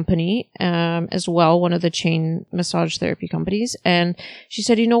another company, as well, one of the chain massage therapy companies. And she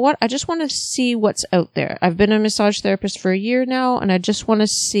said, you know what, I just want to see what's out there. I've been a massage therapist for a year now, and I just want to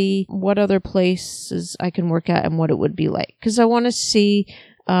see what other places I can work at and what it would be like. Cause I want to see,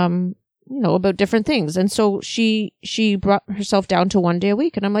 about different things. And so she brought herself down to 1 day a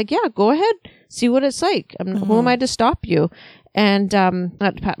week. And I'm like, yeah, go ahead. See what it's like. Who am I to stop you? And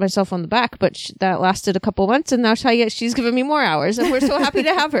not to pat myself on the back, but that lasted a couple months, and now she's given me more hours, and we're so happy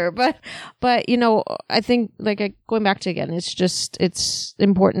to have her. But I think going back to again, it's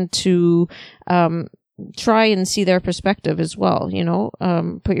important to try and see their perspective as well.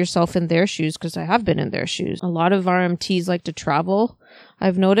 Put yourself in their shoes, because I have been in their shoes. A lot of RMTs like to travel,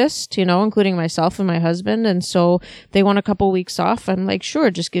 I've noticed, including myself and my husband. And so they want a couple weeks off. I'm like,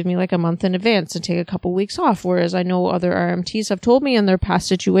 sure, just give me like a month in advance and take a couple weeks off. Whereas I know other RMTs have told me in their past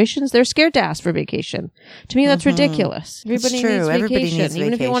situations, they're scared to ask for vacation. To me, that's ridiculous. Everybody needs vacation,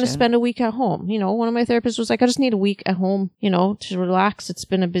 even if you want to spend a week at home. One of my therapists was like, I just need a week at home, to relax. It's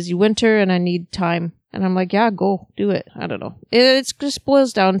been a busy winter and I need time. And I'm like, yeah, go do it. I don't know. It just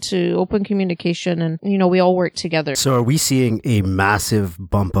boils down to open communication and, we all work together. So are we seeing a massive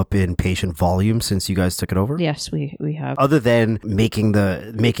bump up in patient volume since you guys took it over? Yes, we have. Other than making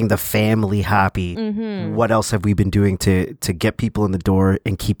the family happy, what else have we been doing to get people in the door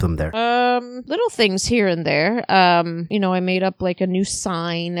and keep them there? Little things here and there. I made up like a new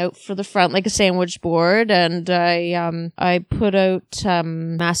sign out for the front, like a sandwich board. And I put out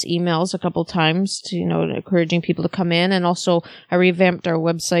mass emails a couple times to, encouraging people to come in. And also I revamped our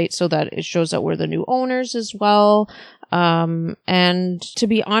website so that it shows that we're the new owners as well. And to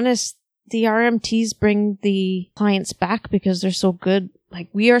be honest, the RMTs bring the clients back because they're so good. Like,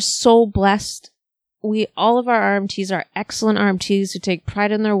 we are so blessed. All of our RMTs are excellent RMTs who take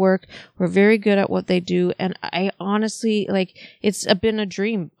pride in their work. We're very good at what they do. And I honestly, it's been a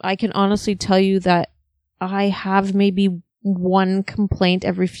dream. I can honestly tell you that I have maybe one complaint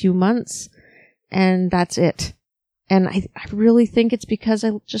every few months. And that's it. And I really think it's because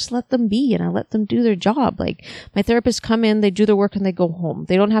I just let them be and I let them do their job. Like, my therapists come in, they do their work, and they go home.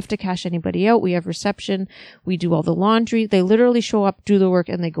 They don't have to cash anybody out. We have reception. We do all the laundry. They literally show up, do the work,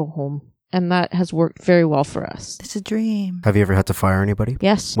 and they go home. And that has worked very well for us. It's a dream. Have you ever had to fire anybody?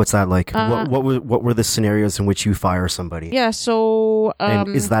 Yes. What's that like? What were the scenarios in which you fire somebody? Yeah, so...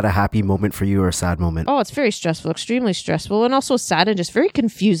 and is that a happy moment for you or a sad moment? Oh, it's very stressful, extremely stressful, and also sad and just very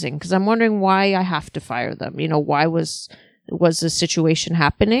confusing, because I'm wondering why I have to fire them. Why was the situation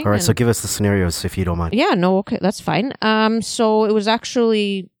happening? All right, so give us the scenarios if you don't mind. Yeah, no, okay, that's fine. So it was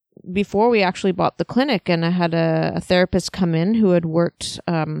actually... before we actually bought the clinic, and I had a therapist come in who had worked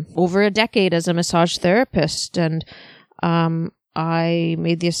over a decade as a massage therapist, and I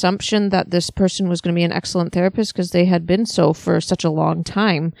made the assumption that this person was going to be an excellent therapist because they had been so for such a long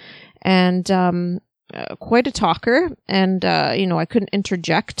time. And quite a talker, and I couldn't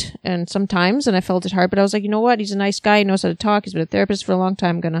interject, and I felt it hard. But I was like, you know what? He's a nice guy. He knows how to talk. He's been a therapist for a long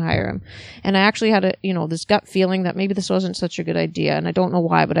time. I'm going to hire him. And I actually had this gut feeling that maybe this wasn't such a good idea, and I don't know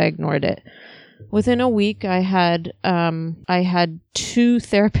why, but I ignored it. Within a week, I had 2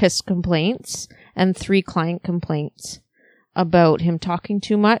 therapist complaints and 3 client complaints about him talking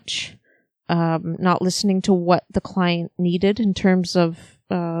too much, not listening to what the client needed in terms of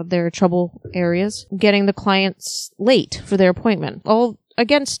their trouble areas, getting the clients late for their appointment, all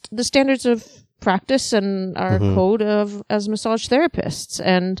against the standards of practice and our code as massage therapists.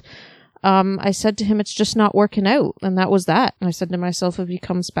 And I said to him, it's just not working out. And that was that. And I said to myself, if he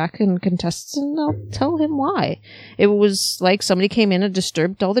comes back and contests, and I'll tell him why. It was like somebody came in and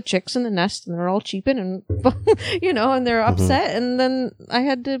disturbed all the chicks in the nest, and they're all cheeping and, and they're upset. And then I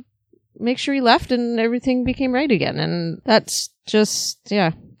had to make sure he left, and everything became right again. And that's just,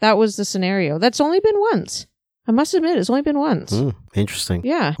 that was the scenario. That's only been once. I must admit, it's only been once. Interesting.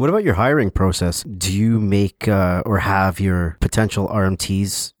 Yeah. What about your hiring process? Do you make or have your potential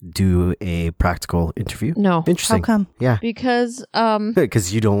RMTs do a practical interview? No. Interesting. How come? Yeah. Because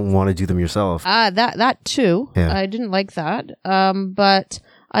because you don't want to do them yourself. that too. Yeah. I didn't like that. But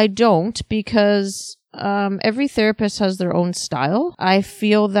I don't, because every therapist has their own style. I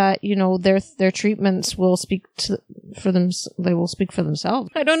feel that, their treatments will speak for them. They will speak for themselves.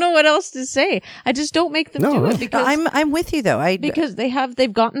 I don't know what else to say. I just don't make them do it, because I'm with you though. Because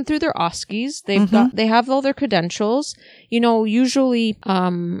they've gotten through their OSCEs. They have all their credentials. Usually,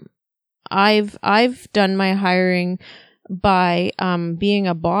 I've done my hiring by being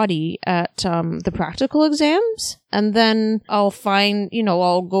a body at the practical exams, and then I'll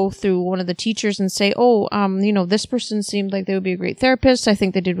I'll go through one of the teachers and say, this person seemed like they would be a great therapist. I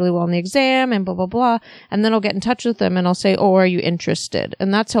think they did really well in the exam, and blah blah blah. And then I'll get in touch with them and I'll say, are you interested?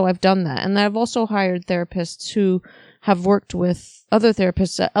 And that's how I've done that. And I've also hired therapists who have worked with other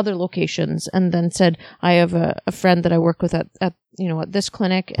therapists at other locations, and then said, I have a friend that I work with at this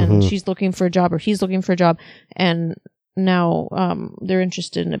clinic, and she's looking for a job, or he's looking for a job, and now they're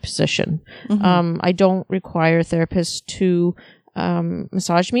interested in a position. I don't require therapists to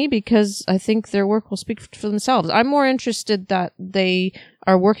massage me, because I think their work will speak for themselves. I'm more interested that they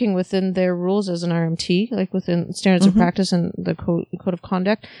are working within their rules as an RMT, like within standards of practice and the code of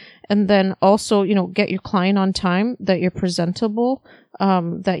conduct. And then also, get your client on time, that you're presentable,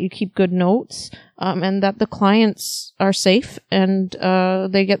 that you keep good notes, and that the clients are safe, and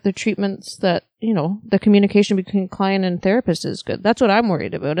they get the treatments that, the communication between client and therapist is good. That's what I'm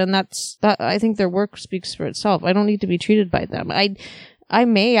worried about. And I think their work speaks for itself. I don't need to be treated by them. I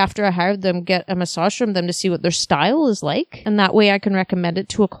may, after I hired them, get a massage from them to see what their style is like, and that way I can recommend it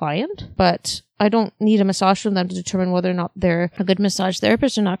to a client. But I don't need a massage from them to determine whether or not they're a good massage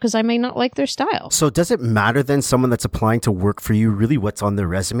therapist or not, because I may not like their style. So does it matter then, someone that's applying to work for you, really what's on their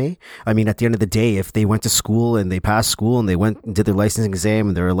resume? I mean, at the end of the day, if they went to school and they passed school and they went and did their licensing exam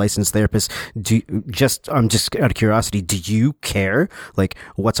and they're a licensed therapist, I'm just out of curiosity, do you care like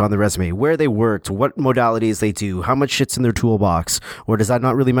what's on the resume, where they worked, what modalities they do, how much shit's in their toolbox, or does that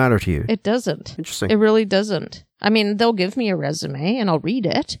not really matter to you? It doesn't. Interesting. It really doesn't. I mean, they'll give me a resume and I'll read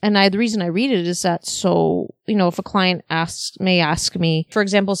it. And the reason I read it is that if a client may ask me, for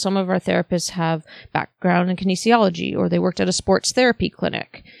example, some of our therapists have background in kinesiology, or they worked at a sports therapy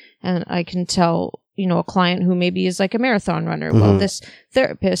clinic. And I can tell, a client who maybe is like a marathon runner. Well, this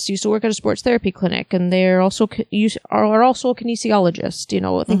therapist used to work at a sports therapy clinic, and they're also are also a kinesiologist.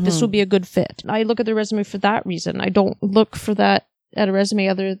 I think this would be a good fit. I look at the resume for that reason. I don't look for that at a resume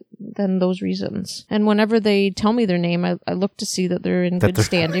other than those reasons. And whenever they tell me their name, I look to see that they're in good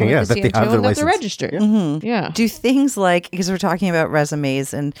standing with the CHO and that they're registered. Yeah. Do things like, because we're talking about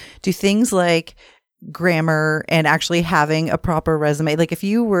resumes, and do things like grammar and actually having a proper resume, like if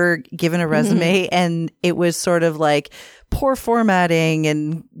you were given a resume and it was sort of like poor formatting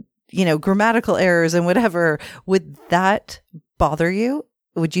and, grammatical errors and whatever, would that bother you?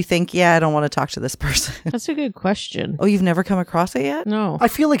 Would you think, I don't want to talk to this person? That's a good question. Oh, you've never come across it yet? No. I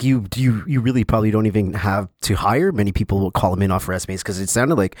feel like you really probably don't even have to hire. Many people will call them in off resumes, because it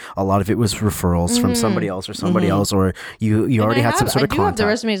sounded like a lot of it was referrals from somebody else or somebody else, or you already had some sort of contact. I do have the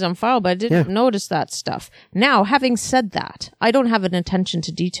resumes on file, but I didn't notice that stuff. Now, having said that, I don't have an attention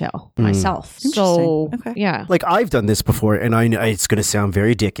to detail myself. So, yeah. Like, I've done this before, and I know it's going to sound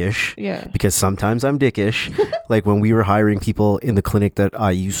very dickish. Yeah. Because sometimes I'm dickish. Like when we were hiring people in the clinic that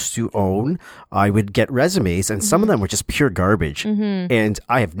I used to own, I would get resumes, and some of them were just pure garbage. And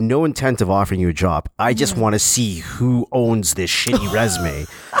I have no intent of offering you a job. I just want to see who owns this shitty resume.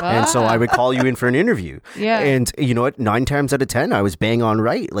 And so I would call you in for an interview. Yeah. And you know what? 9 times out of 10, I was bang on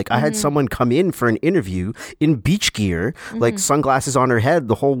right. Like I had someone come in for an interview in beach gear, like sunglasses on her head,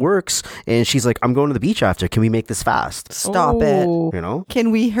 the whole works. And she's like, I'm going to the beach after. Can we make this fast? Stop it. Oh. You know?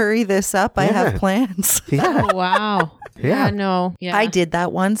 Can we hurry this up? I have plans. Yeah. Oh, wow. Yeah. No. Yeah. I did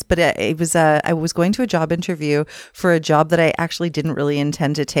that once, but it was I was going to a job interview for a job that I actually didn't really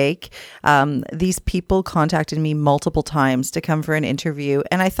intend to take. These people contacted me multiple times to come for an interview,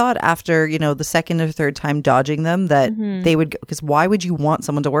 and I thought after the second or third time dodging them that they would, because why would you want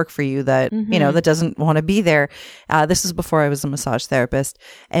someone to work for you that that doesn't want to be there? This is before I was a massage therapist,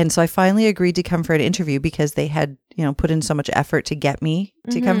 and so I finally agreed to come for an interview because they had put in so much effort to get me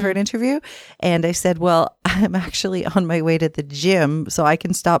to come for an interview. And I said, well, I'm actually on my way to the gym, so I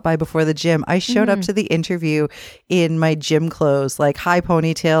can stop by before the gym. I showed up to the interview in my gym clothes, like high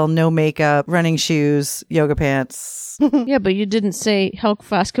ponytail, no makeup, running shoes, yoga pants. Yeah, but you didn't say, how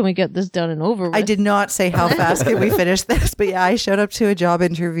fast can we get this done and over with? I did not say how fast can we finish this, but yeah, I showed up to a job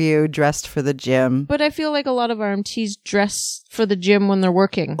interview dressed for the gym. But I feel like a lot of RMTs dress for the gym when they're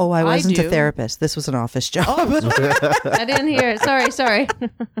working. Oh, I wasn't a do. therapist. This was an office job. I didn't hear it. Sorry.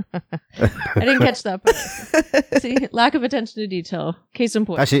 I didn't catch that part. See, lack of attention to detail. Case in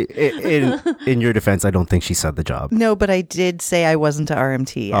point. Actually, in your defense, I don't think she said the job. No, but I did say I wasn't a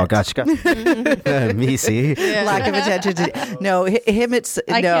RMT yet. Oh, gotcha. Me, see? Lack of attention to no him. It's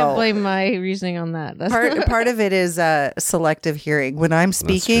I no. can't blame my reasoning on that. That's Part of it is selective hearing. When I'm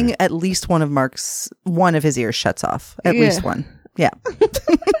speaking, at least one of his ears shuts off. At least one. Yeah.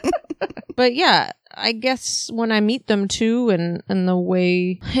 But yeah, I guess when I meet them too, and the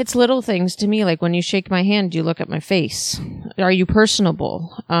way it's little things to me, like when you shake my hand, do you look at my face? Are you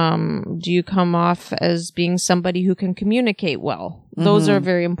personable? Do you come off as being somebody who can communicate well? Those are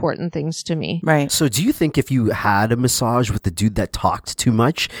very important things to me. Right. So do you think if you had a massage with the dude that talked too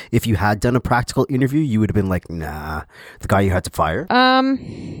much, if you had done a practical interview, you would have been like, nah, the guy you had to fire?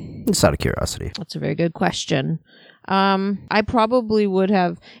 Just out of curiosity. That's a very good question. I probably would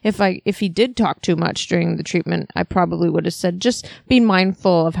have, if he did talk too much during the treatment, I probably would have said, just be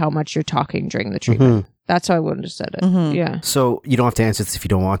mindful of how much you're talking during the treatment. That's how I would have said it. Yeah. So you don't have to answer this if you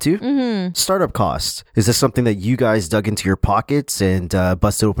don't want to. Startup costs. Is this something that you guys dug into your pockets and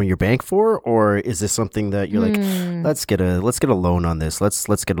busted open your bank for? Or is this something that you're like, let's get a loan on this.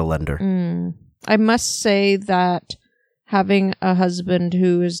 Let's get a lender. I must say that having a husband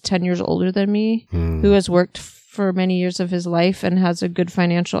who is 10 years older than me, who has worked for many years of his life and has a good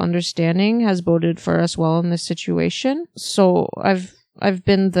financial understanding, has boded for us well in this situation. So I've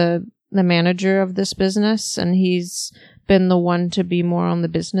been the manager of this business, and he's been the one to be more on the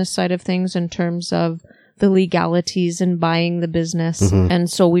business side of things in terms of the legalities and buying the business. And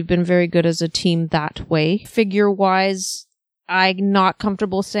so we've been very good as a team that way. Figure wise, I'm not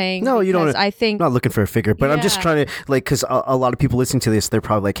comfortable saying. No, you don't. I think I'm not looking for a figure, but I'm just trying to, like, because a lot of people listening to this, they're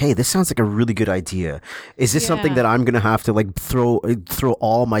probably like, "Hey, this sounds like a really good idea. Is this something that I'm gonna have to like throw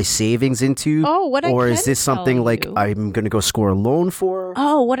all my savings into? Or is this something like I'm gonna go score a loan for?"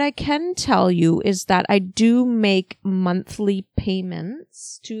 Oh, what I can tell you is that I do make monthly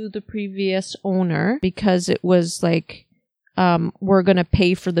payments to the previous owner because it was like, we're going to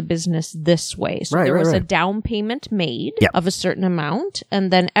pay for the business this way. So there was a down payment made of a certain amount. And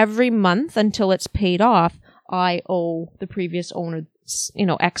then every month until it's paid off, I owe the previous owner,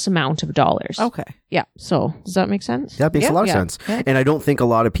 X amount of dollars. Okay. Yeah. So does that make sense? That makes a lot of sense. Yeah. And I don't think a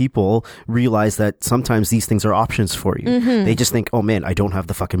lot of people realize that sometimes these things are options for you. They just think, oh man, I don't have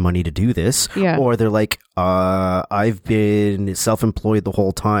the fucking money to do this. Yeah. Or they're like, I've been self-employed the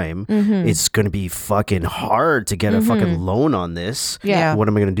whole time. It's going to be fucking hard to get a fucking loan on this. Yeah. What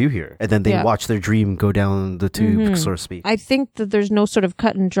am I going to do here? And then they watch their dream go down the tube, so to speak. I think that there's no sort of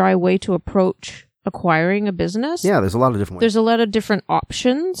cut and dry way to approach acquiring a business. Yeah, there's a lot of different ways. There's a lot of different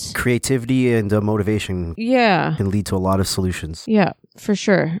options. Creativity and motivation can lead to a lot of solutions. Yeah, for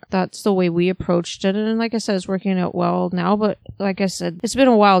sure. That's the way we approached it. And like I said, it's working out well now. But like I said, it's been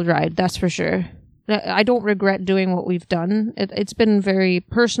a wild ride, that's for sure. I don't regret doing what we've done. It's been very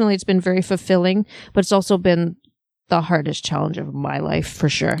fulfilling, but it's also been the hardest challenge of my life, for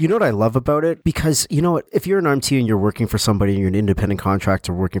sure. You know what I love about it? Because, you know what, if you're an RMT and you're working for somebody and you're an independent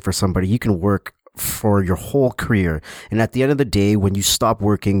contractor working for somebody, you can work for your whole career. And at the end of the day, when you stop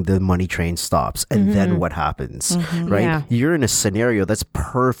working, the money train stops. And then what happens, right? Yeah. You're in a scenario that's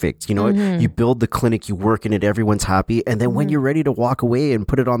perfect. You know, you build the clinic, you work in it, everyone's happy. And then when you're ready to walk away and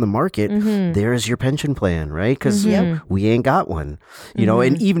put it on the market, there's your pension plan, right? Because we ain't got one, you know,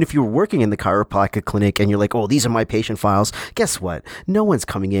 and even if you're working in the chiropractic clinic and you're like, oh, these are my patient files, guess what? No one's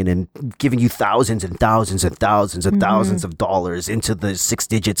coming in and giving you thousands and thousands and thousands and thousands of dollars into the 6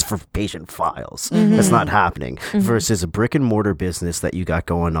 digits for patient files. That's not happening versus a brick and mortar business that you got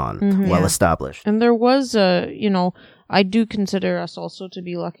going on, well established. And there was I do consider us also to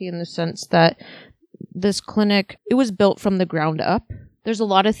be lucky in the sense that this clinic, it was built from the ground up. There's a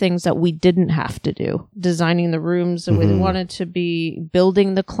lot of things that we didn't have to do. Designing the rooms the way they wanted to be,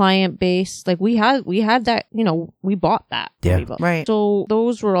 building the client base. Like we had that, we bought that. Yeah. Right. So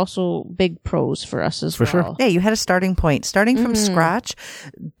those were also big pros for us as well. Sure. Yeah, you had a starting point. Starting from scratch,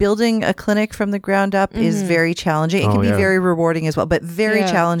 building a clinic from the ground up is very challenging. It can be very rewarding as well, but very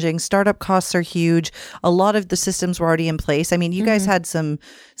challenging. Startup costs are huge. A lot of the systems were already in place. I mean, you guys had some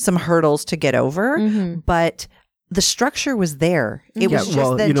hurdles to get over, but the structure was there. It was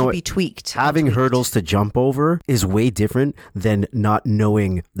just then to be tweaked. Having hurdles to jump over is way different than not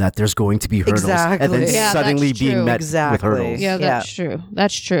knowing that there's going to be hurdles and then suddenly being met with hurdles. Yeah, that's true.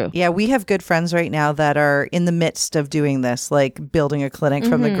 That's true. Yeah, we have good friends right now that are in the midst of doing this, like building a clinic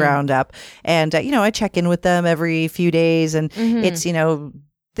from the ground up. And, I check in with them every few days and it's,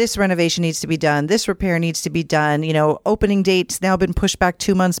 this renovation needs to be done. This repair needs to be done. Opening date's now been pushed back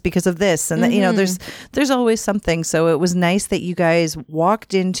 2 months because of this. And that, there's always something. So it was nice that you guys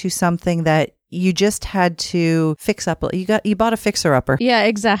walked into something that you just had to fix up. You bought a fixer upper. Yeah,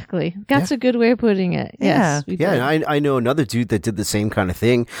 exactly. That's a good way of putting it. Yes, we did. And I know another dude that did the same kind of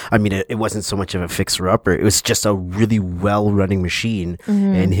thing. I mean, it wasn't so much of a fixer upper. It was just a really well running machine.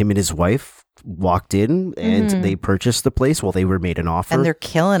 And him and his wife walked in and they purchased the place. Well, they were made an offer. And they're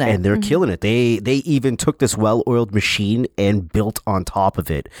killing it. And they're killing it. They even took this well-oiled machine and built on top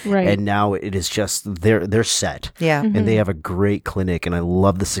of it. Right. And now it is just, they're set. Yeah. And they have a great clinic and I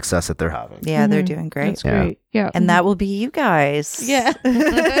love the success that they're having. Yeah, they're doing great. That's great. Yeah. And that will be you guys. Yeah.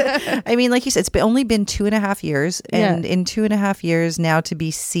 I mean, like you said, only been 2.5 years. And in 2.5 years now to be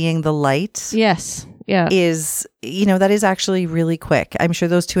seeing the light. Yes. Yeah. Is, that is actually really quick. I'm sure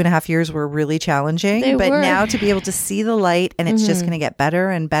those 2.5 years were really challenging. They but were. Now to be able to see the light and it's just going to get better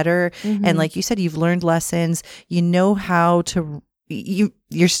and better. And like you said, you've learned lessons. You know how to,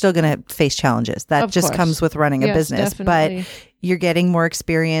 you're still going to face challenges. That Of just course. comes with running a business. Definitely. But you're getting more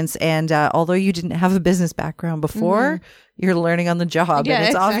experience. And although you didn't have a business background before, you're learning on the job. Yeah, and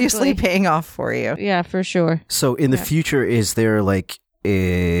it's obviously exactly. paying off for you. Yeah, for sure. So in the future, is there like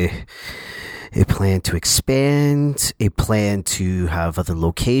a plan to expand, a plan to have other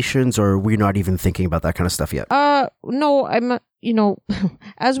locations, or we're not even thinking about that kind of stuff yet? No, I'm,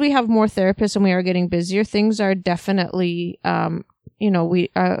 as we have more therapists and we are getting busier, things are definitely, we're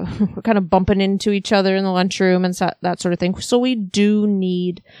kind of bumping into each other in the lunchroom and that sort of thing. So we do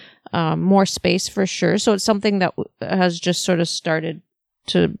need more space for sure. So it's something that has just sort of started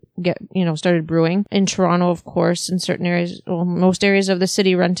to get, started brewing. In Toronto, of course, in certain areas, most areas of the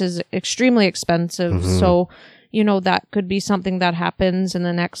city, rent is extremely expensive. So, that could be something that happens in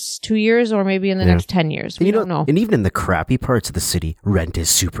the next 2 years or maybe in the next 10 years. We don't know. And even in the crappy parts of the city, rent is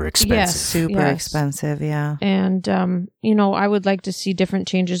super expensive. Yes. Super expensive. Yeah. And, I would like to see different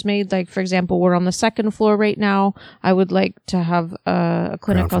changes made. Like, for example, we're on the second floor right now. I would like to have a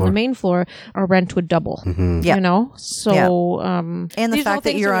clinic on the main floor. Our rent would double, Yeah. So, And the these are all fact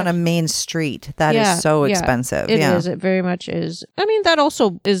that things you're that on a main street, that is so expensive. It is. It very much is. I mean, that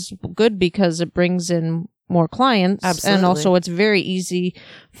also is good because it brings in more clients. Absolutely. And also it's very easy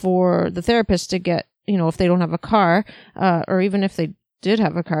for the therapist to get, if they don't have a car, or even if they did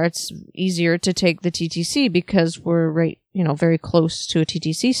have a car, it's easier to take the TTC because we're right, very close to a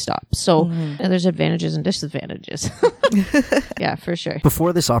TTC stop. So there's advantages and disadvantages. Yeah, for sure.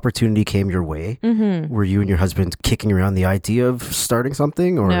 Before this opportunity came your way, were you and your husband kicking around the idea of starting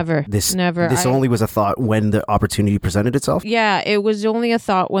something, or Never. This Never. only was a thought when the opportunity presented itself? Yeah, it was only a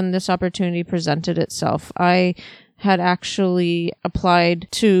thought when this opportunity presented itself. I had actually applied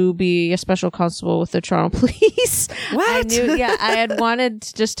to be a special constable with the Toronto Police. What? I had wanted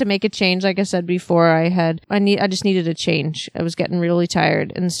just to make a change. Like I said before, I just needed a change. I was getting really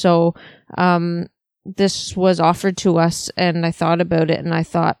tired. And so, this was offered to us and I thought about it and I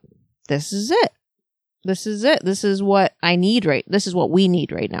thought, this is it. This is it. This is what I need this is what we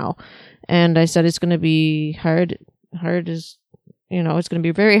need right now. And I said, it's going to be hard. Hard is, it's going to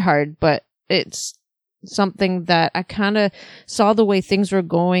be very hard, but it's something that I kind of saw the way things were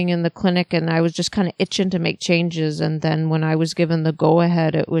going in the clinic, and I was just kind of itching to make changes. And then when I was given the go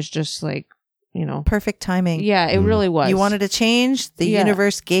ahead, it was just like, you know, perfect timing. Yeah, it really was. You wanted to change. The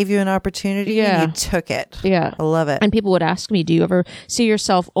universe gave you an opportunity and you took it. Yeah. I love it. And people would ask me, do you ever see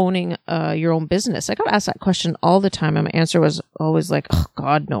yourself owning your own business? I got asked that question all the time. And my answer was always like, oh,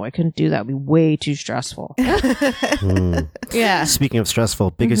 God, no, I couldn't do that. It'd be way too stressful. Yeah. Speaking of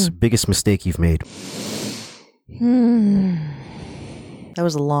stressful, biggest mistake you've made? That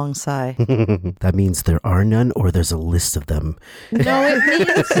was a long sigh. That means there are none, or there's a list of them. No,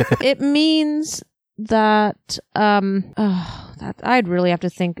 it means that that I'd really have to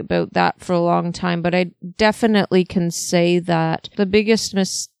think about that for a long time, but I definitely can say that the biggest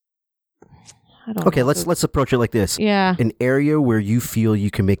Okay, let's approach it like this. Yeah. An area where you feel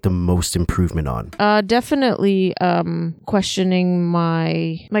you can make the most improvement on. Definitely questioning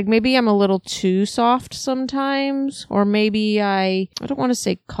maybe I'm a little too soft sometimes, or maybe I don't want to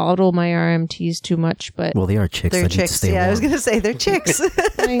say coddle my RMTs too much, but well, they are chicks. They're that chicks. Need to stay I was warm. going to say they're chicks.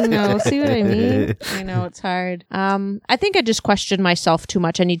 I know. See what I mean? I know it's hard. I think I just question myself too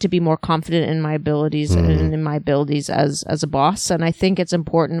much. I need to be more confident in my abilities and in my abilities as a boss. And I think it's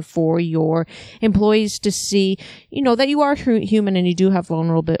important for your employees to see, you know, that you are human and you do have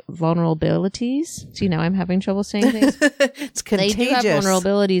vulnerabilities. See, now I'm having trouble saying things. It's contagious. They do have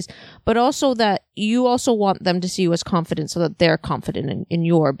vulnerabilities, but also that you also want them to see you as confident so that they're confident in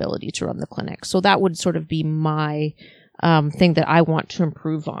your ability to run the clinic. So that would sort of be my thing that I want to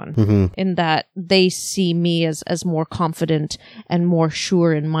improve on, in that they see me as more confident and more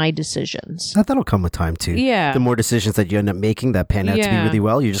sure in my decisions. That'll come with time too. Yeah. The more decisions that you end up making that pan out to be really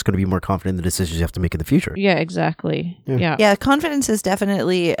well, you're just going to be more confident in the decisions you have to make in the future. Yeah, exactly. Yeah. Yeah, confidence is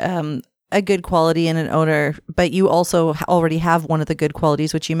definitely a good quality in an owner, but you also already have one of the good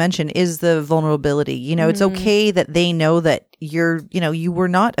qualities, which you mentioned, is the vulnerability. You know, it's okay that they know that you were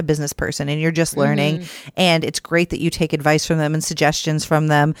not a business person and you're just learning. And it's great that you take advice from them and suggestions from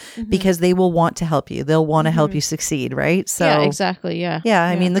them because they will want to help you. They'll want to help you succeed, right? So yeah, exactly. Yeah. Yeah.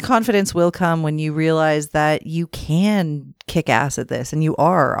 I mean, the confidence will come when you realize that you can kick ass at this, and you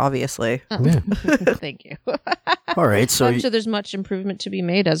are, obviously. Thank you. All right. So I'm sure there's much improvement to be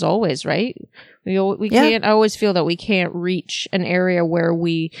made, as always, right? We can't. I always feel that we can't reach an area where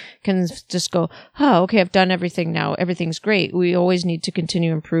we can just go, oh, okay, I've done everything now. Everything's great. We always need to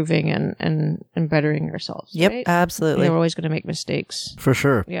continue improving and bettering ourselves. Yep, right? absolutely. We're always going to make mistakes. for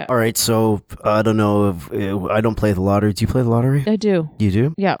sure. Yeah. All right. So I don't know if I don't play the lottery. Do you play the lottery? I do. You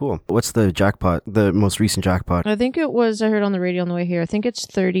do? Yeah. Cool. What's the jackpot? The most recent jackpot? I think it was, I heard on the radio on the way here, I think it's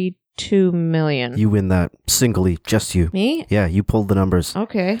 32 million. You win that singly, just you. Me? Yeah, you pulled the numbers.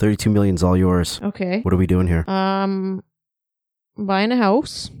 Okay. 32 million's all yours. Okay. What are we doing here? Buying a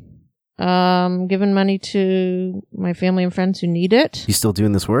house. Giving money to my family and friends who need it. You still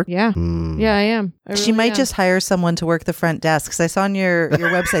doing this work? Yeah. Yeah, I am. She might just hire someone to work the front desk, because I saw on your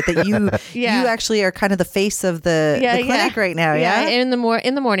website that you you actually are kind of the face of the clinic right now. Yeah. In the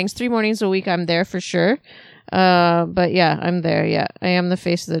mornings, 3 mornings a week, I'm there for sure. But yeah, I'm there. Yeah, I am the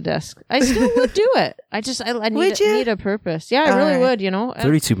face of the desk. I still would do it. I need a purpose. Yeah, I really would. You know,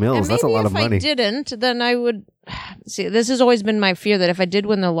 32 mils. That's a lot of money. If I didn't, then I would. See, this has always been my fear, that if I did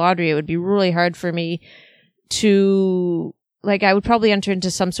win the lottery, it would be really hard for me to. Like, I would probably enter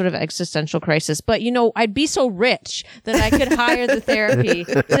into some sort of existential crisis. But, you know, I'd be so rich that I could hire the therapy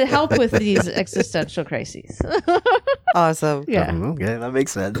to help with these existential crises. Awesome. Yeah. Okay, that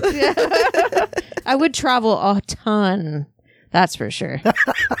makes sense. I would travel a ton. That's for sure.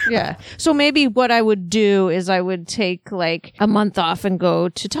 Yeah. So maybe what I would do is I would take like a month off and go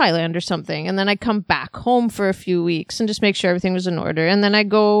to Thailand or something. And then I'd come back home for a few weeks and just make sure everything was in order. And then I'd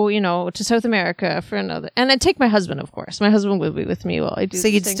go, you know, to South America for another. And I'd take my husband, of course. My husband would be with me while I do. So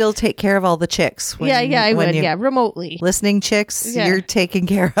you'd still take care of all the chicks. I would. Yeah. Remotely. Listening chicks, you're taken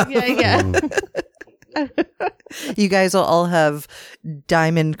care of. Yeah. You guys will all have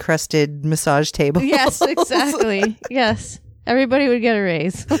diamond crusted massage tables. Yes, exactly. Yes. Everybody would get a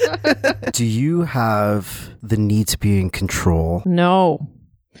raise. Do you have the need to be in control? No.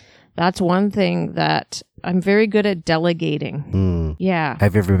 That's one thing that I'm very good at delegating. Yeah.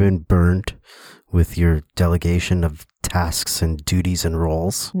 Have you ever been burned with your delegation of tasks and duties and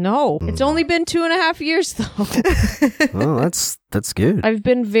roles? No. It's only been 2.5 years though. Oh, that's good. I've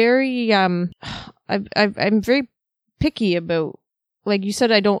been very I'm very picky about, like you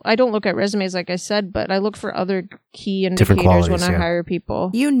said, I don't look at resumes, like I said, but I look for other key indicators when I hire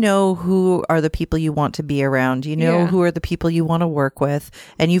people. You know who are the people you want to be around. You know who are the people you want to work with,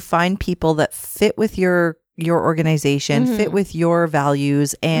 and you find people that fit with your your organization, fit with your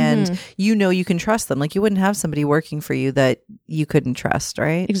values, and you can trust them. Like you wouldn't have somebody working for you that you couldn't trust,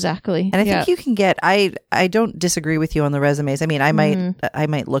 right? Exactly. And I think you can get, I don't disagree with you on the resumes. I mean, I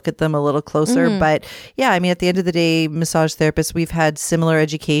might look at them a little closer, but yeah, I mean, at the end of the day, massage therapists, we've had similar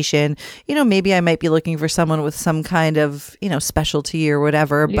education. Maybe I might be looking for someone with some kind of, specialty or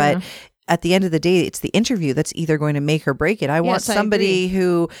whatever, but at the end of the day, it's the interview that's either going to make or break it. I want somebody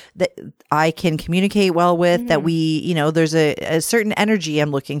that I can communicate well with, that we, there's a certain energy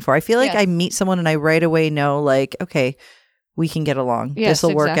I'm looking for. I feel like I meet someone and I right away know, like, okay, we can get along. This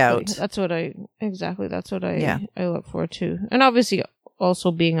will work out. That's what I look for too. And obviously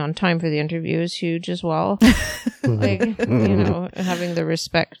also being on time for the interview is huge as well. Like, having the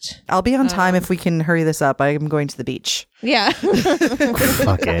respect. I'll be on time if we can hurry this up. I am going to the beach. Yeah.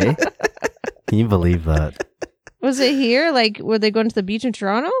 Okay. Can you believe that? Was it here? Like, were they going to the beach in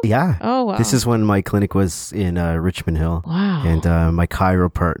Toronto? Yeah. Oh, wow. This is when my clinic was in Richmond Hill. Wow. And my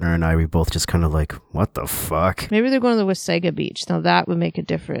chiro partner and I, we both just kind of like, what the fuck? Maybe they're going to the Wasaga Beach. Now that would make a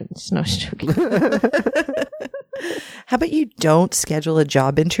difference. No, joking. How about you don't schedule a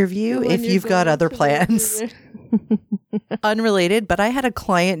job interview if you've got other plans? Unrelated, but I had a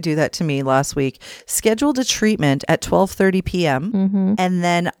client do that to me last week. Scheduled a treatment at 12:30 p.m. And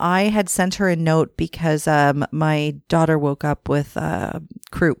then I had sent her a note because my daughter woke up with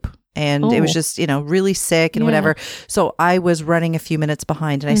croup. And it was just, really sick and whatever. So I was running a few minutes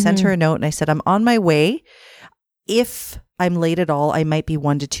behind, and I sent her a note and I said, I'm on my way. If I'm late at all, I might be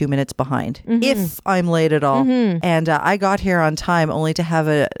 1 to 2 minutes behind. If I'm late at all. And I got here on time only to have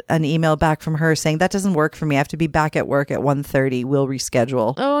an email back from her saying, that doesn't work for me. I have to be back at work at 1:30. We'll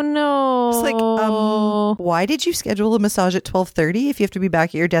reschedule. Oh, no. It's like, why did you schedule a massage at 12:30 if you have to be back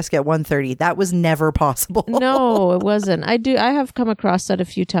at your desk at 1:30? That was never possible. No, it wasn't. I have come across that a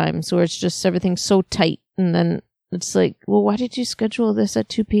few times where it's just everything's so tight, and then it's like, well, why did you schedule this at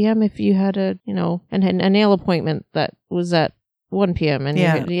 2 p.m. if you had a nail appointment that was at 1 p.m. And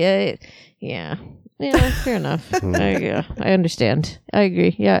fair enough. I understand. I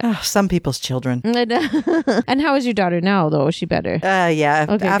agree. Yeah. Oh, some people's children. And how is your daughter now, though? Is she better? Yeah.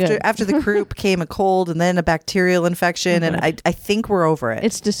 Okay, after the croup came a cold and then a bacterial infection, and I think we're over it.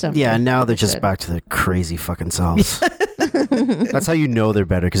 It's December. Yeah, now they're just back to their crazy fucking selves. That's how you know they're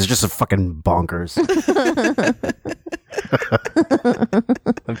better, because it's just a fucking bonkers.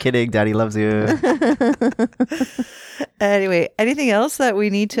 I'm kidding. Daddy loves you. Anyway, anything else that we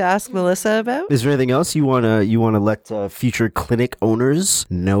need to ask Melissa about? Is there anything else you wanna let future clinic owners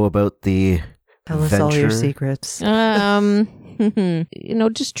know about the Tell us all your secrets.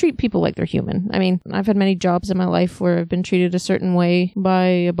 Just treat people like they're human. I mean, I've had many jobs in my life where I've been treated a certain way by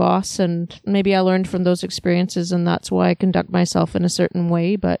a boss, and maybe I learned from those experiences, and that's why I conduct myself in a certain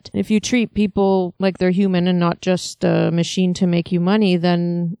way. But if you treat people like they're human and not just a machine to make you money,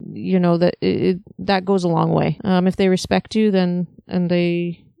 then, that goes a long way. If they respect you, and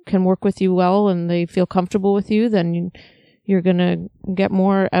they can work with you well, and they feel comfortable with you, then you're going to get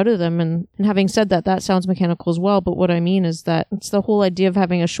more out of them. And having said that, that sounds mechanical as well. But what I mean is that it's the whole idea of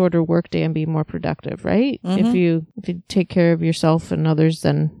having a shorter workday and being more productive, right? If you take care of yourself and others,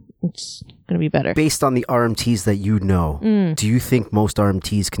 then it's going to be better. Based on the RMTs that you know, do you think most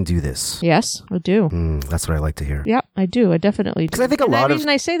RMTs can do this? Yes, I do. That's what I like to hear. Yeah, I do. I definitely do. Because I think the reason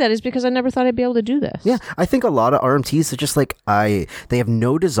I say that is because I never thought I'd be able to do this. Yeah, I think a lot of RMTs are just like, they have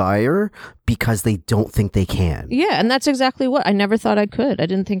no desire because they don't think they can. Yeah, and that's exactly what. I never thought I could. I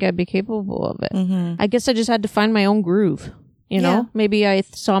didn't think I'd be capable of it. I guess I just had to find my own groove. Maybe I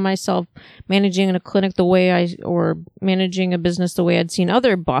saw myself managing in a clinic or managing a business the way I'd seen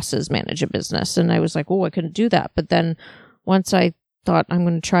other bosses manage a business. And I was like, I couldn't do that. But then once I thought, I'm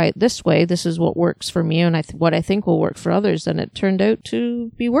going to try it this way, this is what works for me and what I think will work for others. And it turned out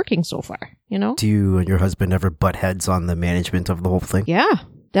to be working so far, Do you and your husband ever butt heads on the management of the whole thing? Yeah.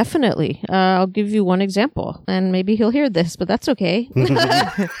 Definitely. I'll give you one example, and maybe he'll hear this, but that's okay.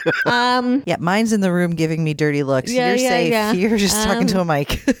 Mine's in the room giving me dirty looks. You're safe. Yeah. You're just talking to a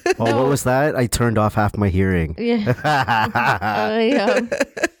mic. What was that? I turned off half my hearing. Yeah.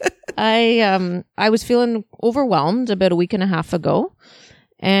 I was feeling overwhelmed about a week and a half ago,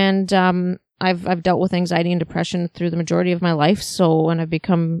 and I've dealt with anxiety and depression through the majority of my life. And I've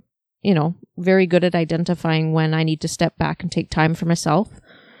become, very good at identifying when I need to step back and take time for myself.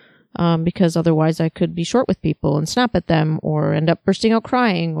 Because otherwise I could be short with people and snap at them or end up bursting out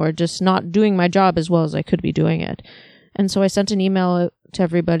crying or just not doing my job as well as I could be doing it. And so I sent an email to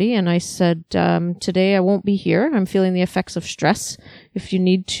everybody and I said, today I won't be here. I'm feeling the effects of stress. If you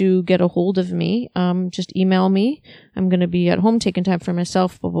need to get a hold of me, just email me. I'm going to be at home taking time for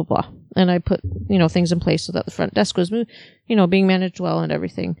myself, blah, blah, blah. And I put, things in place so that the front desk was, being managed well and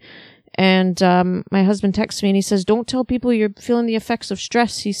everything. And my husband texts me and he says, don't tell people you're feeling the effects of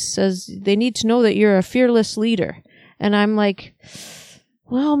stress. He says, they need to know that you're a fearless leader. And I'm like,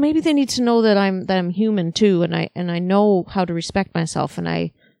 well, maybe they need to know that I'm human too. And I know how to respect myself and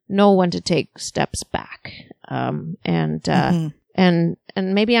I know when to take steps back. And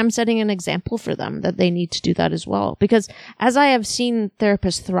maybe I'm setting an example for them that they need to do that as well. Because as I have seen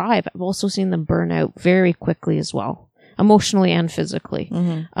therapists thrive, I've also seen them burn out very quickly as well. Emotionally and physically.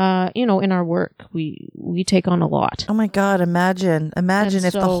 Mm-hmm. In our work, we take on a lot. Oh my God, imagine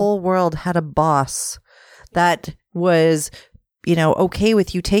if the whole world had a boss that was, okay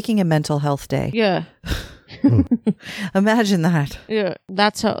with you taking a mental health day. Yeah. Imagine that. Yeah.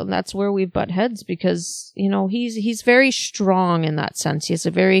 That's where we butt heads because, he's very strong in that sense. He has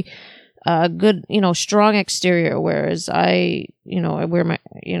a very good, strong exterior, whereas I wear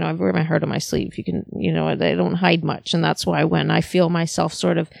my heart on my sleeve. You can, I don't hide much. And that's why when I feel myself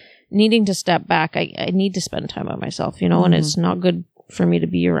sort of needing to step back, I need to spend time on myself, mm-hmm. and it's not good for me to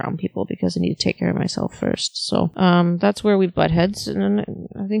be around people because I need to take care of myself first. So, that's where we've butt heads. And then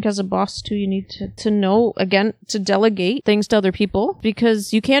I think as a boss too, you need to know, again, to delegate things to other people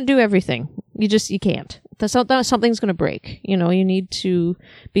because you can't do everything. You can't. Something's going to break. You need to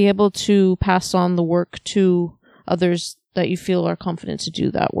be able to pass on the work to others that you feel are confident to do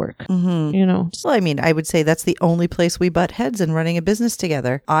that work. Mm-hmm. Well, I would say that's the only place we butt heads in running a business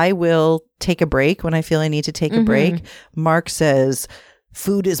together. I will take a break when I feel I need to take a break. Mark says,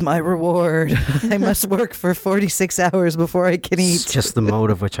 food is my reward. I must work for 46 hours before I can eat. It's just the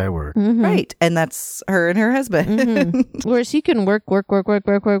mode of which I work. Mm-hmm. Right. And that's her and her husband. Mm-hmm. Whereas he can work,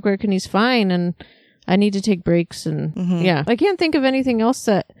 and he's fine. And I need to take breaks and I can't think of anything else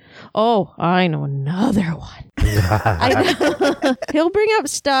I know another one. He'll bring up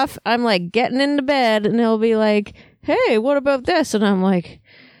stuff. I'm like getting into bed and he'll be like, hey, what about this? And I'm like,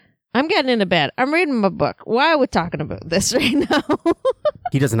 I'm getting into bed. I'm reading my book. Why are we talking about this right now?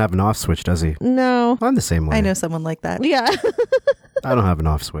 He doesn't have an off switch, does he? No. I'm the same way. I know someone like that. Yeah. I don't have an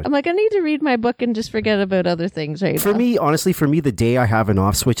off switch. I'm like, I need to read my book and just forget about other things right now. For me, honestly, the day I have an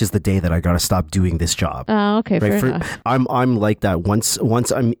off switch is the day that I got to stop doing this job. Oh, okay, right? Fair enough. I'm like that. Once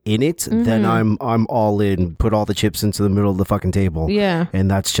I'm in it, then I'm all in. Put all the chips into the middle of the fucking table. Yeah,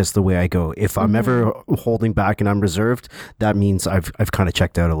 and that's just the way I go. If I'm ever holding back and I'm reserved, that means I've kind of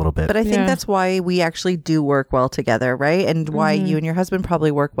checked out a little bit. But I think that's why we actually do work well together, right? And why you and your husband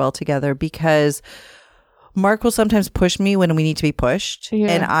probably work well together because Mark will sometimes push me when we need to be pushed,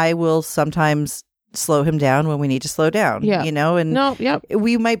 and I will sometimes slow him down when we need to slow down. Yeah. And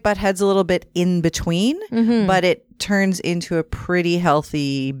we might butt heads a little bit in between, but it turns into a pretty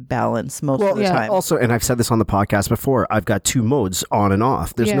healthy balance most of the time. Also, and I've said this on the podcast before, I've got two modes, on and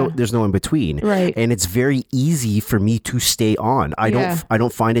off. There's no in between. Right. And it's very easy for me to stay on. I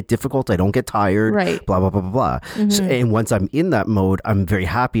don't find it difficult. I don't get tired. Right. Blah, blah, blah, blah, blah. So, and once I'm in that mode, I'm very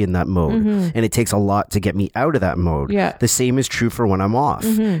happy in that mode. And it takes a lot to get me out of that mode. Yeah. The same is true for when I'm off.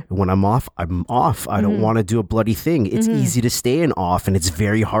 When I'm off, I'm off. I don't want to do a bloody thing. It's easy to stay in off and it's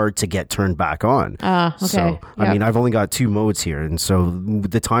very hard to get turned back on. Okay. So, I mean, I've only got two modes here. And so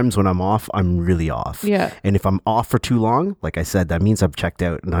the times when I'm off, I'm really off. Yeah. And if I'm off for too long, like I said, that means I've checked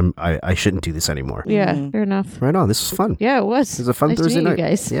out and I shouldn't do this anymore. Yeah, fair enough. Right on. This was fun. Yeah, it was. It was a fun Thursday night. You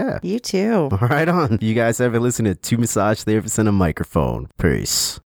guys. Yeah. You too. Right on. You guys have been listening to Two Massage Therapists and a Microphone. Peace.